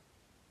Shabbos.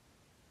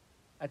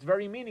 That's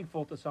very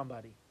meaningful to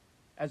somebody,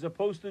 as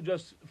opposed to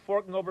just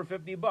forking over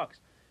 $50. So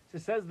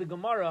it says the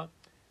Gemara,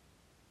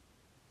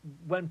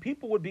 when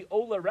people would be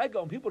Ola Rega,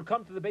 when people would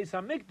come to the Beis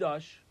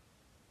HaMikdash,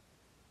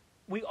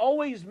 we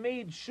always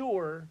made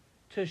sure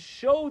to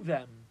show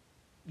them,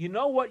 you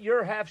know what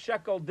your half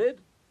shekel did?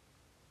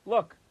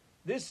 Look,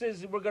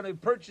 we're going to be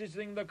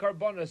purchasing the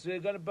carbonas, we're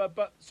going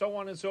to, so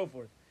on and so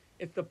forth.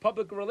 It's the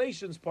public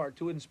relations part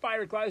to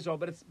inspire Klal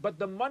Yisrael, but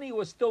the money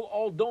was still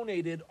all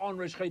donated on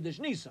Rosh Chodesh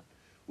Nisan.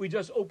 We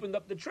just opened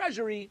up the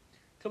treasury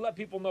to let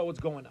people know what's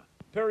going on.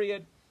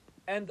 Period.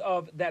 End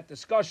of that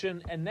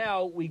discussion. And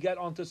now we get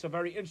onto some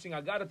very interesting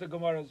Agarata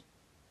Gemaras,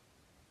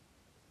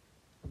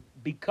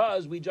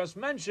 because we just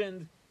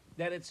mentioned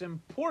that it's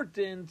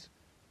important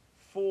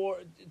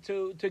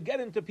to get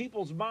into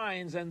people's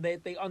minds and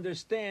that they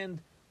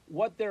understand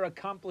what they're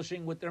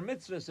accomplishing with their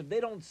mitzvahs. If they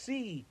don't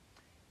see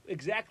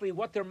exactly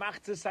what their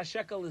machzis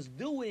hashekel is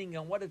doing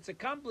and what it's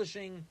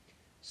accomplishing,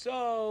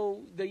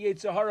 so the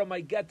Yetzer Hara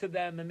might get to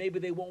them and maybe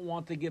they won't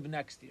want to give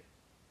next year.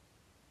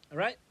 All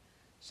right?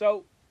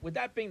 So, with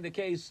that being the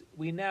case,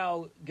 we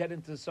now get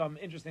into some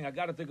interesting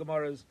Agarata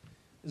Gemaras.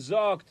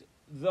 Zogt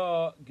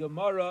the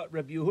Gemara,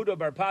 Rabbi Yehuda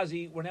Bar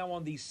Pazi. We're now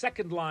on the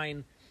second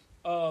line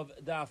of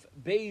Daf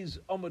Beis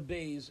Amud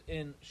Beis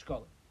in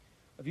Shkolim.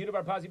 Rabbi Yehuda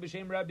Bar Pazi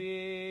b'shem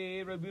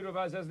Rabbi. Rabbi Yehuda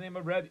Bar Pazi has the name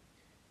of Rabbi.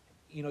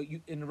 You know,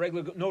 in the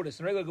regular Gemara, let's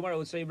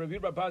say Rabbi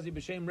Yehuda Bar Pazi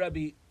b'shem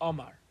Rabbi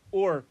Amar,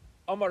 or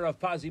Amar of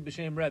Pazi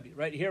b'shem Rabbi.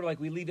 Right here, like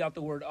we leave out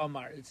the word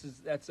Amar. This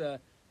is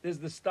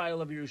the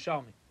style of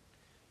Yerushalmi.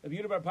 Rabbi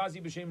Yehuda Bar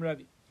Pazi b'shem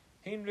Rabbi.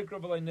 Hein Rikra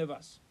v'lei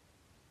Nivas.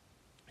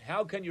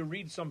 How can you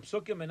read some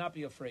psukim and not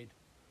be afraid?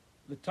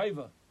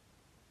 L'taiva.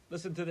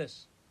 Listen to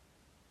this.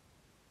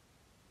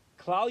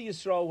 Klal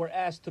Yisrael were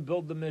asked to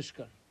build the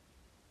Mishkan.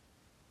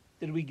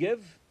 Did we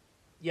give?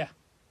 Yeah.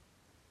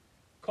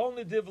 Kol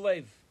nidiv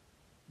leiv.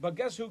 But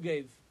guess who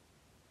gave?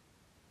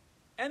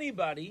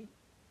 Anybody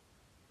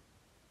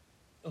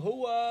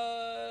who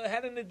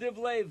had a nidiv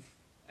leiv.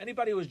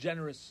 Anybody who was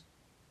generous.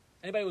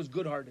 Anybody who was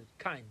good-hearted,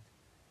 kind,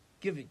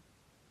 giving.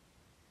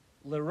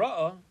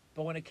 L'ra'ah,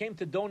 But when it came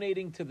to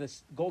donating to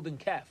this golden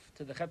calf,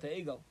 to the Chet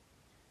HaEgel,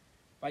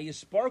 by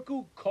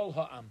Yisparku Kol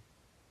Ha'am,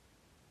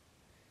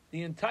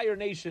 the entire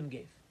nation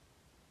gave.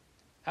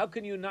 How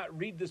can you not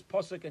read this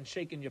pasuk and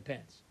shake in your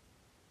pants?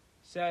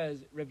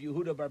 Says Reb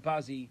Yehuda Bar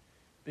Pazi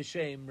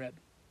B'Shem Reb.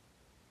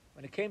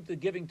 When it came to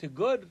giving to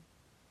good,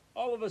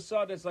 all of a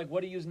sudden it's like,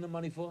 what are you using the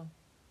money for?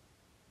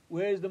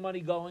 Where is the money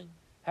going?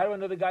 How do I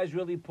know the guy's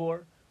really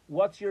poor?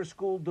 What's your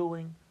school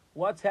doing?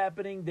 What's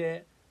happening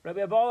there? Rabbi,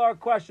 we have all our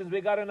questions we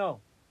got to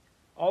know.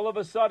 All of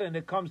a sudden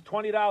it comes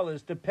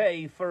 $20 to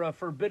pay for a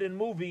forbidden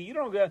movie. You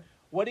don't get,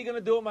 what are you going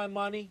to do with my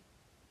money?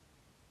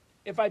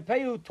 If I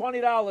pay you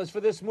 $20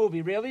 for this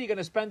movie, really? You're going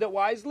to spend it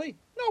wisely?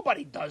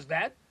 Nobody does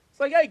that. It's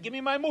like, hey, give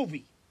me my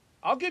movie.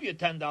 I'll give you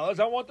 $10.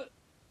 I want the...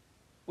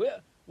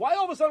 Why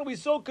all of a sudden are we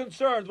so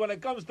concerned when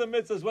it comes to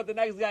mitzvahs what the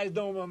next guy is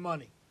doing with my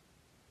money?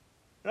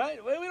 Right?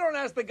 We don't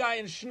ask the guy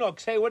in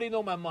Schnucks, hey, what do you know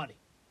with my money?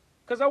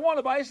 Because I want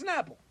to buy a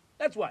Snapple.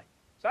 That's why.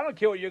 So I don't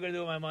care what you're going to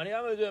do with my money.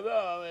 I'm going to do,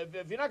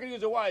 if you're not going to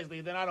use it wisely,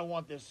 then I don't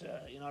want this.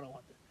 I don't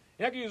want this.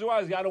 You're not going to use it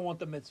wisely, I don't want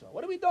the mitzvah.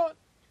 What are we doing?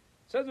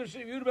 Says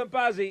Yehuda Ben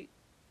Pazi,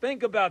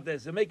 think about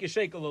this and make you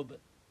shake a little bit.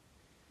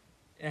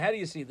 And how do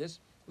you see this?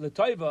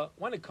 L'toiva,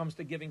 when it comes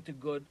to giving to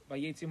good, by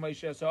Yetzi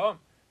Moshe Sa'am,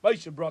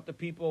 Moshe brought the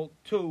people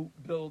to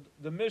build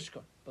the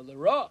Mishkan. But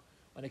L'ra,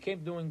 when it came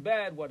to doing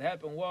bad, what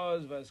happened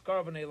was,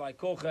 V'eskarvanei like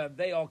Kochev,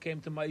 they all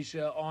came to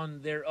Moshe on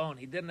their own.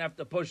 He didn't have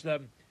to push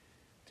them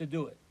to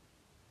do it.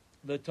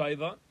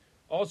 L'toiva,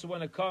 also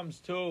when it comes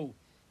to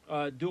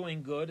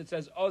doing good, it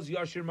says, Oz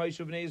Yashir Moshe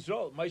B'nai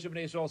Yisrael. Moshe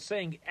B'nai Yisrael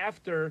saying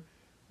after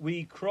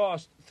we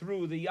crossed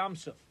through the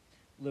Yamsuf.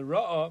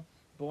 L'ra'ah,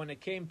 but when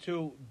it came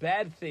to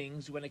bad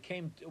things, when it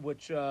came to,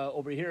 which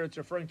over here it's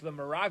referring to the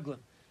Meraglim.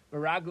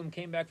 Meraglim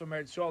came back from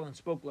Eretz Yisrael and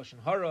spoke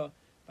Lashon Hara.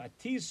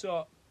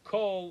 Vatisa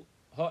kol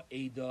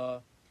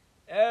ha'eda.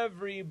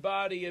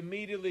 Everybody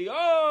immediately,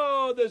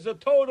 there's a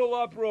total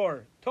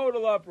uproar.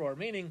 Total uproar.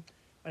 Meaning,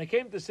 when it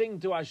came to sing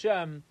to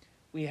Hashem,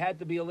 we had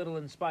to be a little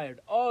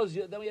inspired.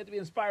 Then we had to be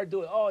inspired to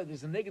do it.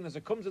 There's a niggin, there's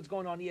a kumz that's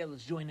going on. Yeah,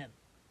 let's join in.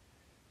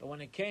 But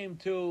when it came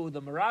to the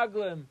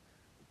Meraglim,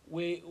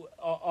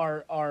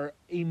 our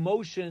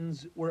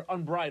emotions were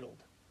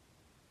unbridled.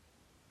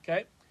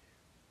 Okay?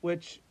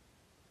 Which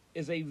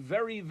is a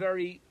very,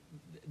 very...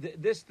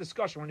 this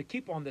discussion, we're going to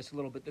keep on this a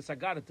little bit, this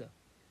Agarata.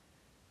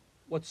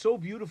 What's so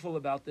beautiful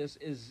about this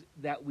is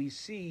that we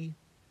see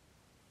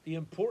the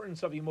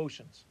importance of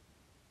emotions.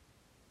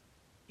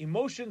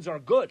 Emotions are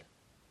good.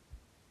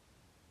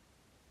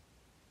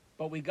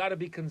 But we got to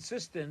be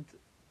consistent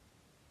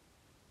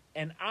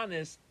and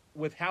honest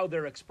with how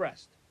they're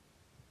expressed.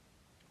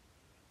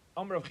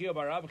 Amr of Chia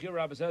Bar Rav, Chia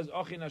Rav says,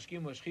 Achin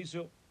Ashkim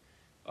V'Shchisu.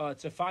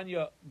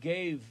 Tzefania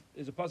gave,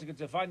 there's a pasuk in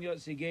Tzefania,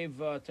 she gave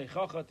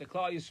Teichacha to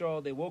Klal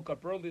Yisrael. They woke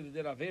up early, they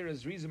did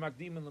Averas, Rizim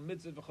Akdim in the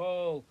Mitzvah,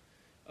 V'chol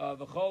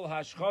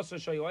Hashchasa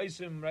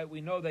Shayoisim, right?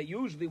 We know that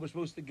usually we're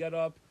supposed to get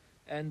up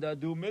and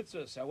do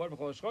mitzvahs. However,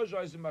 V'chol Hashchasa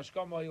Shayoisim,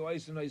 Mashkama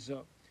Yoisim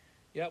Noisa.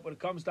 Yeah, when it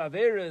comes to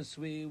Averas,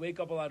 we wake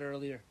up a lot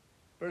earlier.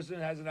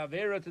 Person has an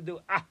Avera to do,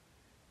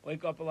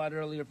 wake up a lot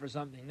earlier for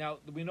something. Now,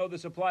 we know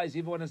this applies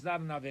even when it's not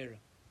an Avera.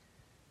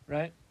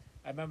 Right?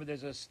 I remember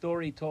there's a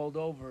story told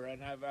over,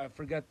 and I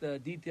forget the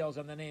details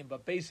on the name,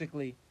 but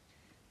basically,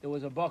 there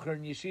was a bacher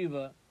in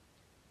yeshiva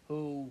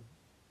who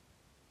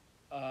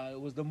it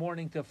was the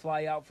morning to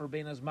fly out for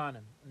Bein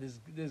Hazmanim.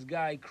 This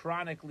guy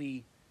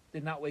chronically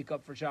did not wake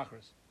up for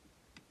Shachris.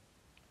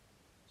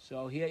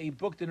 So he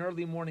booked an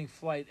early morning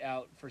flight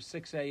out for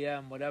 6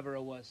 a.m., whatever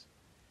it was.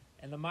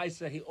 And the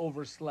Maisa, he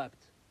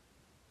overslept.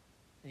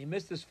 And he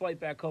missed his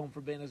flight back home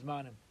for Bein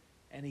Hazmanim.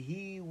 And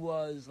he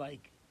was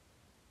like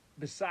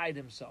beside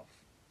himself.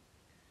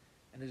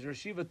 And his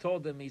Rashiva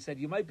told him, he said,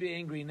 you might be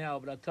angry now,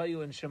 but I'll tell you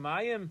in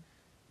Shemayim,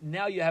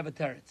 now you have a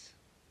teretz.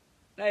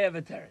 Now you have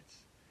a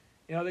teretz.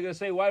 You know, they're going to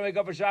say, why wake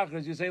up for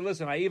Shachris? You say,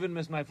 listen, I even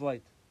missed my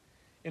flight.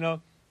 You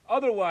know,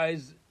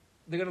 otherwise,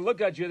 they're going to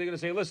look at you, they're going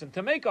to say, listen,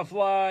 to make a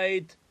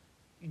flight,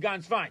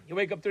 it's fine. You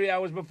wake up 3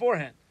 hours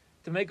beforehand.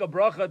 To make a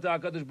bracha to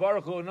HaKadosh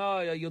Baruch Hu, no,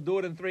 you'll do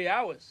it in 3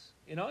 hours.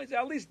 You know,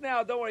 at least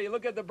now, don't worry, you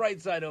look at the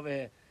bright side over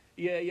here.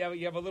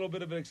 You have a little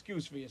bit of an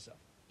excuse for yourself.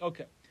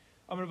 Okay.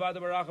 Amar Vada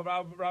Rav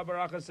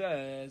Baracha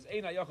says,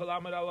 Eina Yochel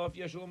Amar Alof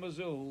Yeshul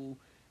Mazu.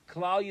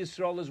 Klal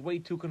Yisrael is way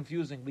too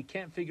confusing. We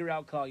can't figure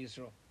out Klal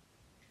Yisrael.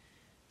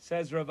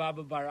 Says Rav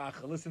Abba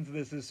Baracha. Listen to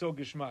this. It's so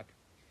geschmack.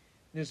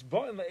 You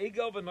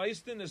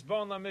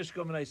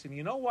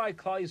know why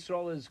Klal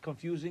Yisrael is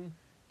confusing?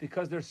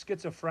 Because they're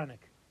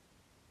schizophrenic.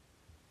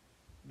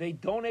 They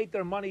donate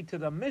their money to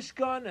the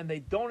Mishkan and they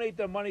donate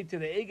their money to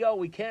the Egel.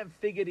 We can't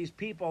figure these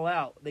people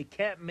out. They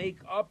can't make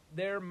up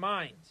their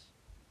minds.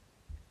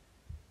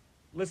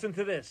 Listen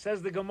to this.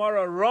 Says the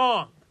Gemara,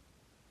 wrong.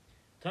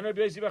 Says you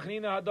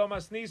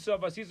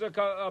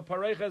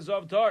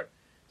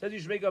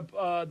should make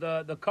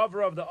the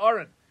cover of the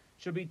Aron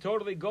should be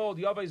totally gold.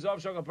 It's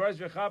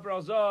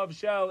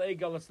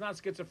not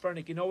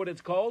schizophrenic. You know what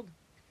it's called?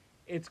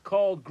 It's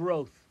called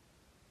growth.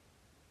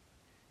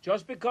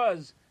 Just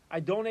because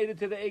I donated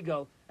to the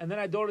Egel and then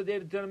I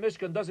donated to the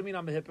Mishkan doesn't mean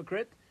I'm a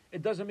hypocrite.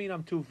 It doesn't mean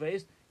I'm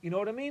two-faced. You know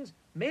what it means?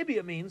 Maybe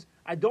it means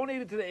I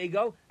donated to the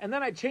Egel, and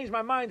then I changed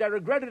my mind, I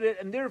regretted it,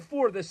 and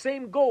therefore the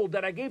same gold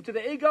that I gave to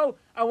the Egel,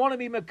 I want to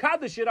be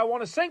Mekadesh it, I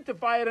want to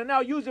sanctify it, and now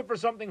use it for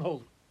something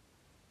holy.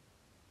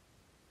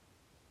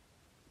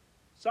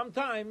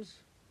 Sometimes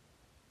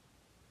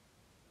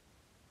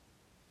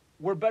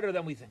we're better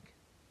than we think.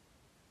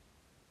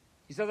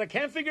 He says, I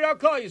can't figure out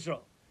Klal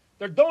Yisrael.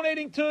 They're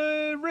donating to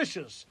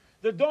Rishus.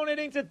 They're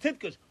donating to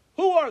Titkus.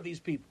 Who are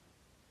these people?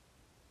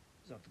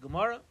 Is that the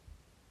Gemara?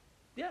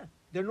 Yeah,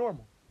 they're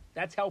normal.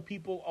 That's how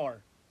people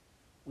are.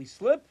 We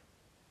slip,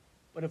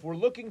 but if we're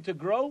looking to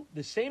grow,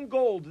 the same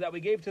gold that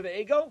we gave to the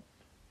ego,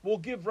 we'll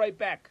give right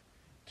back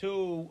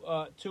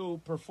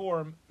to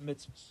perform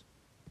mitzvahs.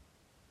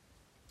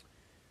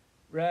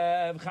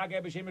 Rav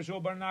Chagai b'shem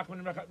Rishon bar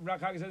Nachman.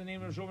 Rav Chagai said the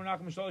name of Rishon bar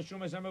Nachman. Shlosh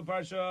Trumas Emu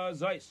Parsha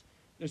Zais.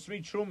 There's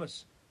 3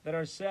 Trumas that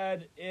are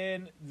said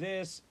in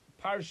this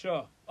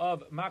Parsha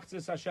of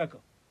Machzis HaShekel.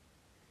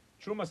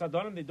 Trumas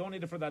Adonim, they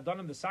donated for the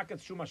Adonim, the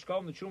Sakets, Truma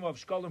Shkolim, the Truma of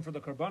Shkolim for the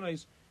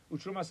Karbanos,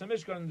 Utrumas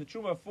HaMishkan, and the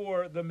Truma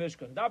for the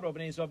Mishkan. Dabro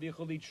b'nei Yisrael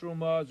b'yichuli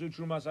Truma, Zu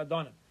Trumas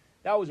Adonim.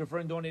 That was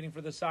referring to donating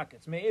for the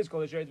Sakets. Me'ez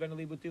kol esher yitvenu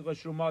libuticha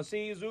Truma,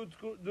 si Zu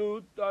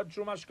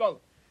Truma Shkolim.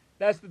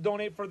 That's the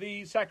donate for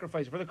the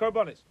sacrifice, for the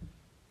Karbanos.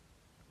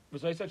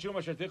 So I said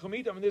Truma Shertichum,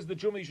 I mean, this is the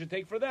Truma you should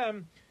take for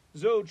them.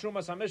 Zu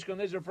Trumas HaMishkan,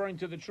 this is referring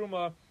to the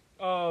Truma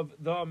of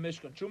the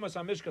Mishkan. Trumas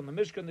HaMishkan, the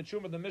Mishkan, the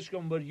Truma, the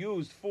Mishkan were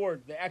used for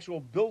the actual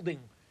building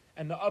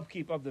and the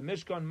upkeep of the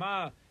Mishkan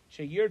Ma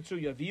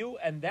Sheyirtzu Yaviu,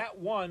 and that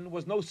one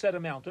was no set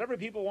amount. Whatever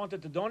people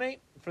wanted to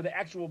donate for the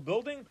actual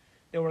building,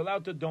 they were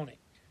allowed to donate.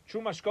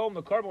 Truma Shkolim,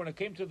 the Karban, when it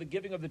came to the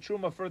giving of the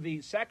Truma for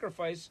the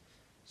sacrifice,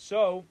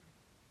 so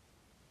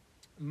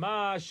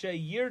Ma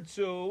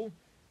Sheyirtzu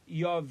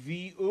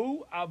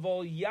Yaviu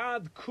Avol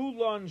Yad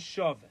Kulon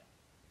Shove.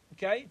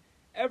 Okay?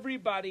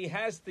 Everybody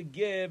has to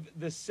give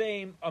the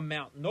same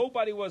amount.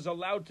 Nobody was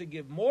allowed to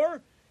give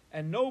more,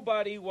 and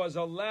nobody was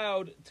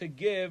allowed to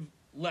give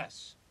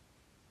less.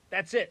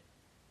 That's it.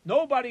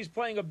 Nobody's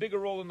playing a bigger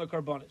role in the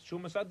Karbanis.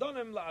 Shumas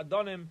Adonim la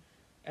Adonim,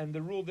 and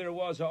the rule there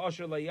was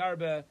Ha'asher la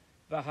Yarbe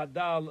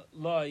v'Hadal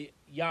la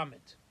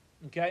Yamit.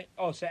 Okay?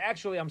 Oh, so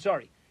actually, I'm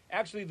sorry.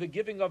 Actually, the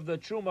giving of the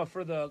Truma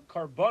for the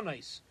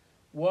Karbanis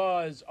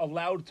was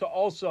allowed to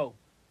also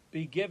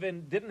be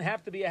given, didn't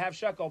have to be a half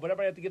shekel, but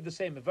everybody had to give the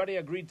same. If everybody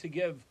agreed to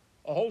give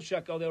a whole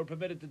shekel, they were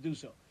permitted to do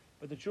so.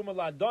 But the Truma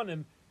la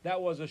Adonim,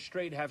 that was a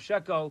straight half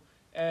shekel,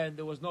 and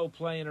there was no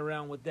playing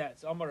around with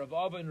that. So Amar Rav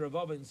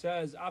Avin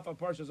says, Afa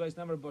Parsha Zayis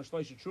Nemer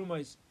B'Shloisha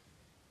Trumais,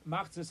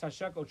 Machzis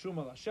HaShekel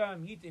Truma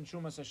L'Hashem, Yitin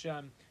Trumas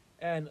Hashem,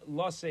 and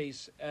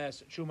Laseis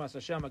as Trumas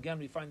Hashem. Again,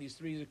 we find these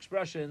 3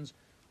 expressions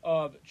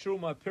of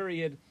Truma,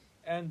 period,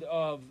 and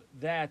of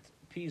that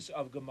piece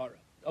of Gemara.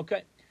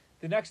 Okay.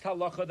 The next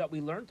halacha that we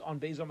learned on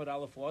Beis Amud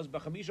Aleph was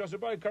we said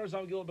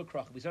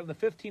on the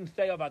 15th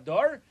day of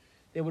Adar,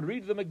 they would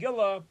read the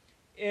Megillah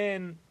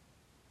in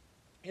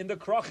the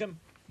Krachim,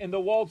 in the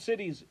walled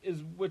cities,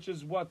 which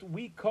is what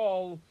we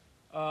call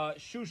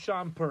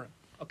Shushan Purim.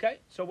 Okay,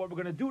 so what we're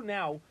going to do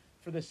now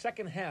for the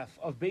second half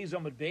of Beis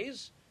Amud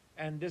Beis,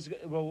 and this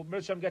will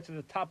get to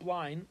the top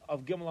line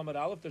of Gimel Amud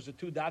Aleph. There's the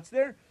 2 dots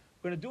there.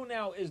 What we're going to do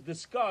now is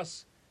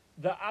discuss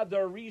the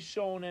Adar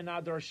Rishon and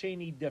Adar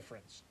Sheni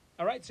difference.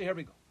 All right, so here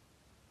we go.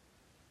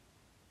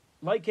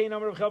 Like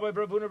Number of Chabay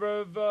Bravuna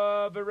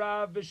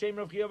Verav B'Shem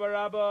Rav Chia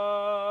Barabba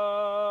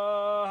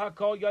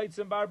Hakol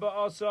Yaitzim Barba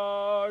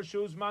Asar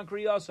Shuz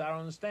Mankri Asar. I don't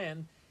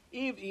understand.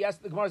 He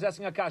asked, the Gemara is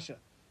asking Akasha,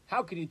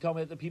 how can you tell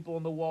me that the people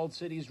in the walled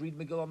cities read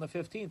Megillah on the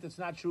 15th? It's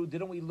not true.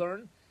 Didn't we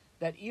learn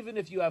that even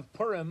if you have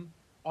Purim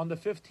on the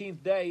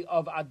 15th day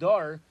of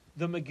Adar,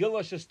 the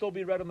Megillah should still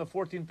be read on the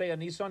 14th day of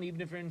Nisan, even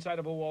if you're inside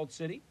of a walled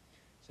city?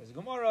 Says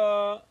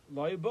Gemara,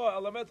 Lo Yiba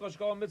Alamet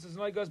Chashkal Mitzvahs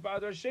Noigas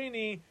Ba'adar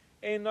Sheni.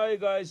 He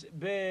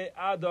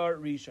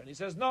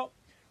says, no,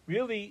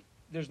 really,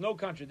 there's no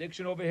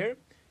contradiction over here.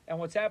 And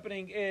what's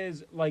happening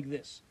is like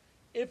this.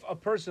 If a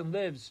person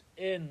lives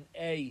in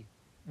a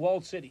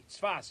walled city,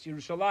 Tzfas,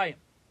 Yerushalayim,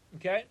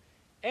 okay,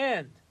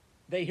 and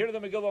they hear the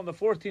Megillah on the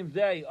 14th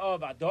day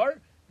of Adar,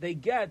 they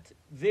get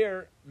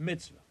their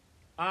mitzvah.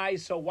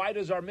 So why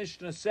does our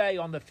Mishnah say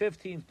on the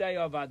 15th day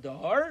of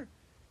Adar,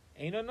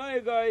 Eina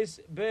Noyegais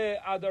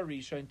Be'adar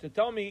Rishon, to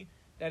tell me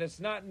that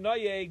it's not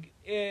noyeg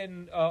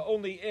in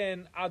only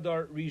in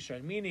Adar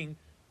Rishon, meaning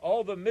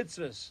all the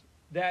mitzvahs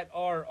that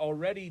are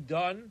already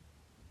done,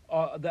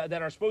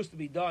 that are supposed to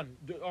be done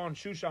on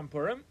Shushan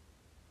Purim,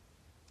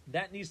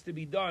 that needs to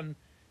be done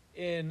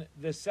in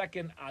the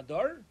second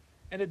Adar,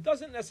 and it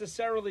doesn't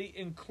necessarily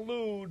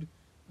include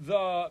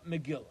the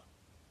Megillah.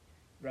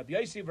 Rabbi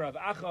Yossi, Rav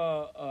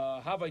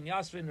Acha, Havayin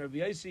Yasvin, Rabbi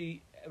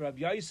Yossi,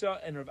 Rabbi Yisa,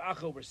 and Rav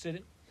Acha were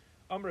sitting.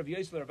 Rav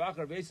Yossi, Rav Acha,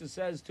 Rav Yossi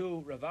says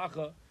to Rav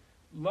Acha,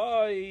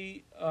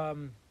 Loi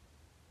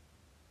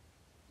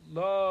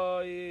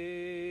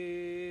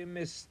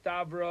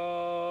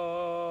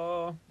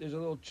mistavra. There's a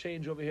little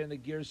change over here in the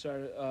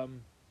Girsa.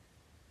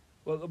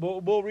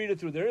 We'll read it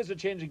through. There is a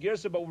change in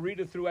Girsa, but we'll read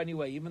it through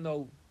anyway, even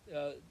though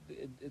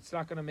it's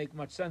not going to make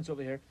much sense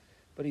over here.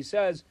 But he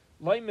says,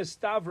 Loi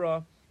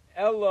mistavra,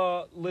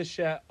 ella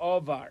lisha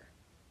ovar.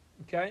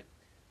 Okay,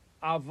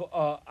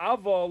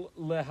 avol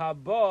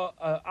lehaba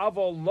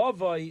avol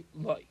lavoi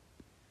loy.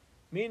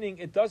 Meaning,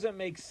 it doesn't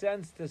make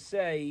sense to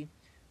say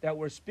that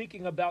we're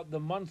speaking about the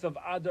month of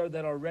Adar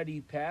that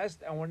already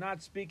passed, and we're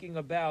not speaking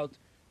about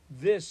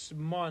this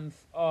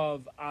month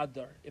of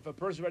Adar. If a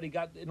person already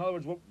got, in other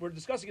words, what we're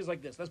discussing is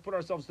like this. Let's put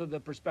ourselves to the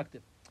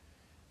perspective.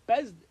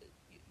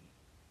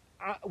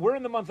 We're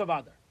in the month of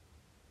Adar.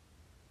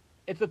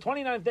 It's the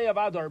 29th day of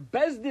Adar.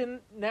 Bezdin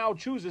now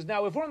chooses.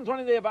 Now, if we're on the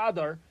 20th day of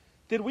Adar,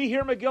 did we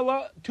hear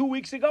Megillah 2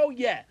 weeks ago?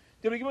 Yeah.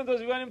 Did we give him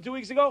those events 2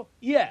 weeks ago?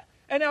 Yeah.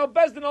 And now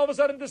Bezdin all of a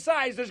sudden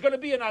decides there's going to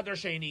be an Adar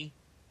Sheni.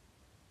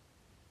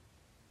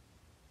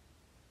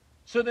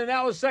 So then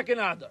now a second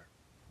Adar.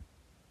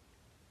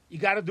 You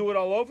got to do it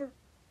all over?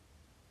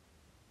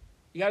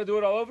 You got to do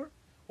it all over?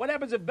 What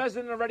happens if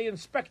Bezdin already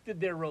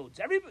inspected their roads?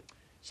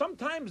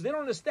 Sometimes they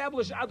don't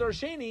establish Adar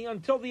Sheni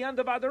until the end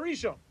of Adar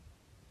Rishon.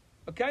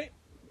 Okay?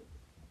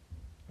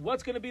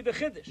 What's going to be the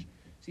Chiddush?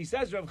 So he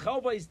says, Rav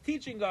Chelba is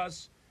teaching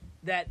us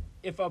that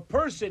if a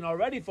person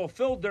already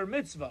fulfilled their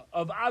mitzvah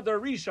of Adar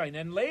Rishon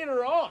and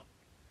later on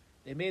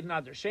they made an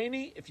Adar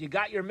Sheni, if you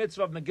got your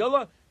mitzvah of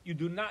Megillah, you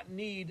do not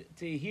need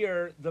to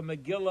hear the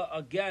Megillah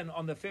again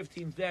on the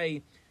 15th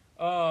day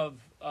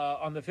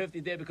on the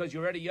 50th day because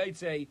you already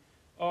Yaitse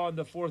on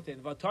the 4th day.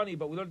 Vatani,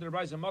 but we learned in the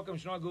Brisa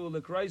Makam Shnagu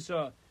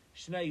Likraisa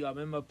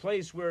Shneyam, in a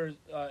place where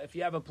if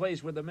you have a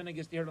place where the minhag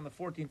is to hear it on the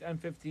 14th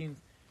and 15th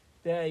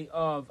day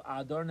of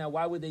Adar. Now,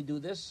 why would they do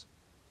this?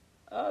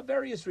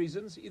 Various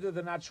reasons. Either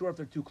they're not sure if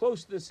they're too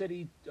close to the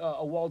city,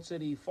 a walled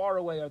city, far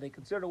away. Are they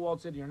considered a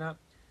walled city or not?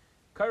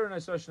 So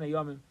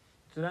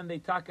then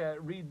they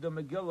read the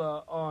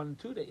Megillah on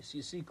 2 days.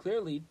 You see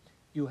clearly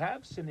you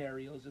have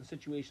scenarios and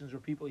situations where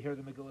people hear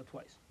the Megillah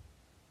twice.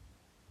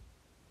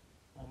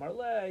 Omar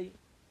Lei,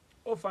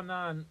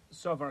 Ofanan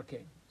Savar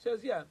King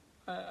says, yeah,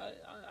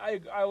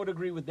 I would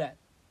agree with that.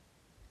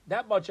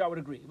 That much I would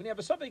agree. When you have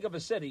a suffix of a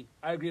city,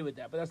 I agree with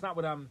that, but that's not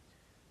what I'm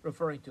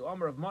referring to.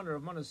 Omar of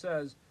Mana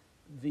says,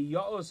 the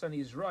Ya'os, and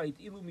he's right,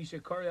 Ilu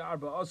Mishakarya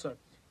Arba Asar.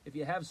 If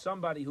you have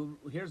somebody who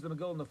hears the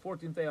Megillah on the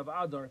 14th day of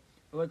Adar,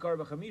 like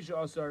Arba Chamisha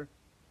Asar,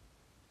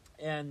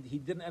 and he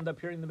didn't end up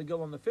hearing the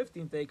Megillah on the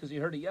 15th day because he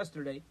heard it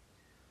yesterday,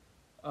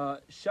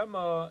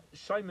 Shema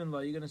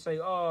Shaimanla, you're going to say,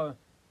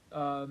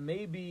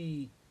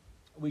 maybe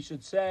we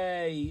should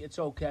say it's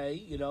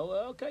okay,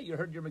 okay, you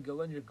heard your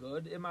Megillah and you're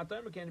good. If you're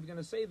going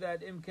to say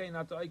that, you're going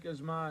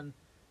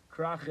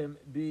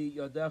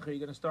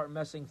to start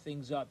messing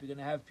things up. You're going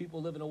to have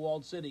people live in a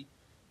walled city.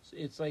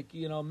 It's like,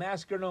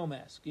 mask or no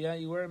mask. Yeah,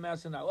 you wear a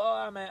mask or not. Well,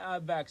 I'm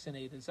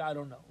vaccinated, so I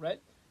don't know,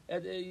 right?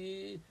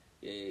 You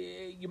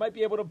might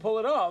be able to pull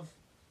it off,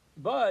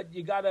 but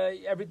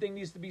everything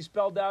needs to be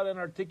spelled out and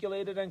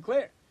articulated and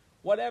clear.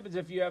 What happens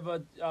if you have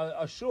a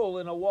shul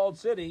in a walled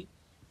city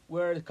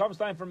where it comes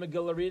time for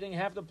Megillah reading,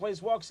 half the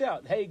place walks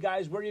out. Hey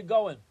guys, where are you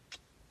going?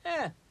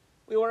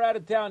 We were out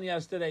of town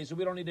yesterday, so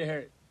we don't need to hear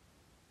it.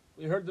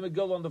 We heard the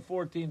Megillah on the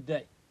 14th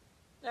day.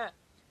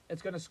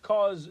 It's going to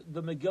cause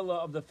the Megillah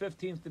of the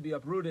 15th to be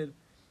uprooted,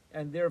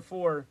 and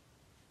therefore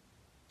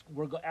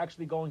we're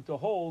actually going to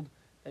hold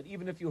that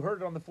even if you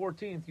heard it on the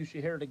 14th, you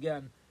should hear it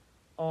again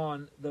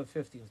on the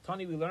 15th.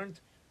 Tani, we learned,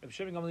 Rav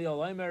Shimon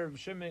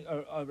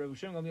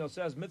Gamliel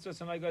says,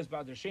 mitzvahs and guys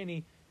ba'adar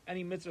sheni,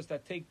 any mitzvahs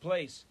that take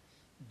place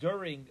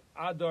during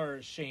Adar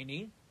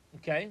Sheni,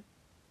 okay,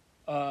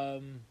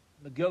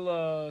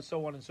 Megillah,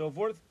 so on and so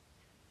forth,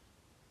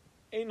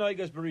 Ein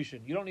noigas b'rishon.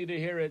 You don't need to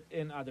hear it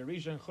in Adar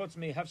Rishon. Chutz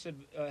me hesped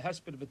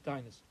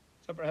v'tainis.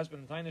 Except for hesped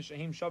and tainis,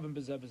 shehim shavim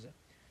b'zeh b'zeh.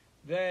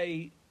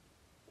 They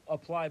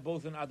apply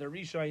both in Adar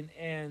Rishon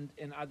and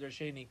in Adar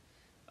Sheni.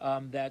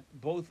 That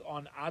both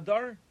on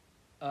Adar,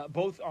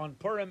 both on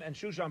Purim and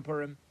Shushan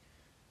Purim,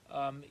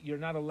 you're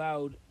not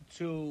allowed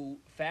to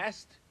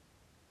fast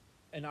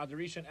in Adar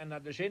Rishon and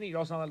Adar Sheni. You're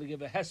also not allowed to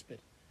give a hesped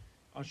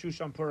on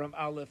Shushan Purim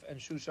Aleph and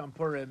Shushan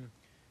Purim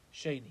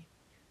Sheni.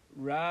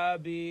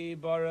 Rabbi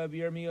Barab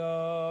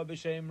Yirmiyah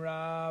b'Shem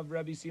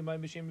Rabbi Simai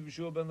b'Shem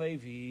Yeshua ben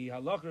Levi,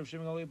 Halach Rav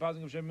Shimon Gamliel,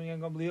 Pasuk of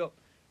Shimon Gamliel,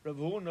 Rav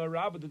Huna,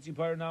 Rabbi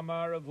Tzipar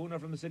Namar, Rav Huna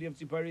from the city of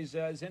Tzipar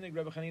says, Hinig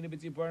Rav Chanina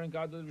b'Tzipar and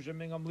God of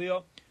Shimon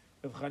Gamliel,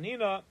 Rav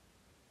Chanina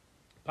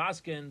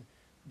paskin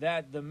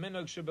that the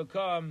minhag should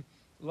become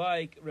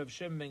like Rav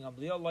Shimon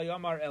Gamliel,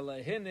 Layamar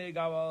Ela Hinig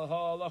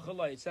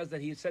Halachalai. It says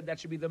that he said that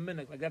should be the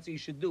minhag, like that's what you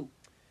should do.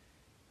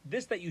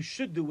 This that you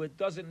should do it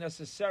doesn't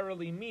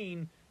necessarily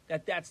mean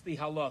that that's the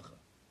halacha.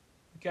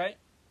 Okay?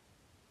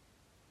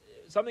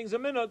 Something's a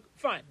minhag,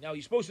 fine. Now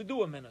you're supposed to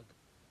do a minhag.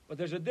 But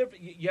there's a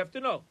difference. You have to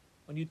know.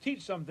 When you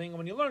teach something,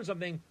 when you learn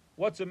something,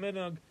 what's a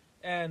minhag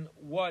and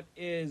what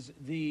is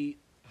the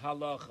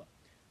halacha.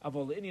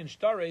 Avol Indian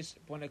shtares,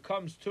 when it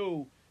comes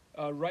to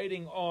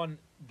writing on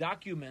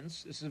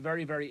documents, this is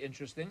very, very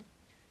interesting.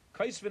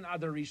 Kaisvin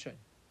Adar Rishon.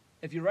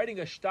 If you're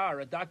writing a shtar,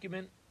 a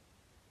document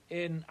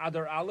in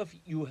Adar Aleph,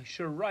 you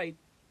should write,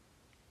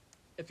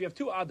 if you have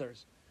two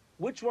Adars,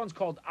 which one's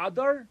called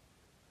Adar,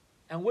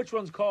 and which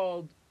one's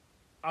called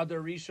Adar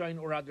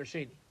Rishon or Adar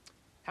Sheni?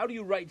 How do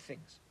you write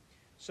things?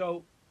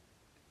 So,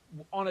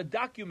 on a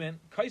document,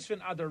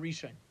 Kaisvin Adar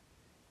Rishon.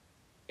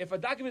 If a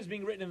document is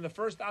being written in the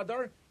first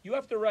Adar, you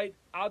have to write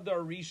Adar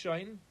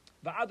Rishon,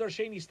 the Adar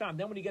Sheni Stam.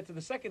 Then when you get to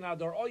the second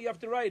Adar, all you have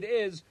to write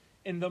is,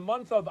 in the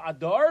month of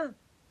Adar,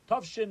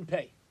 Tavshin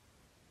Pei.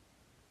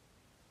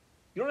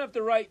 You don't have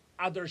to write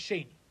Adar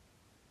Sheni.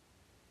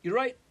 You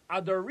write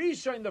Adar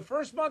Rishon the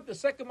first month, the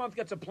second month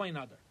gets a plain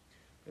Adar.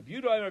 Rabbi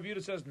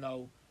Yehuda says,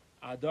 no,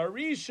 Adar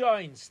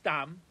Rishon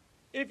Stam.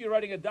 If you're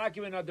writing a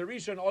document Adar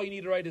Rishon, all you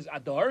need to write is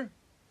Adar.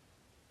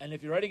 And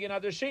if you're writing an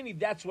Adar Sheni,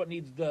 that's what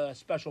needs the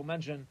special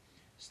mention.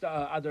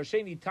 Adar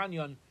Sheni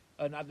Tanyon,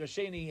 an Adar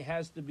Sheni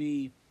has to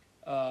be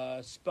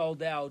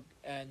spelled out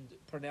and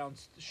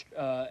pronounced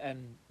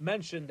and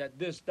mentioned that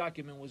this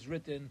document was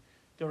written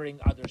during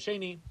Adar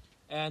Sheni.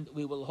 And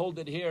we will hold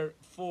it here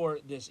for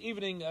this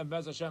evening. And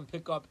Bez Hashem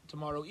pick up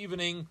tomorrow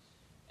evening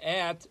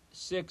at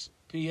 6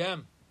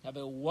 p.m. Have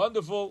a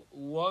wonderful,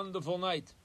 wonderful night.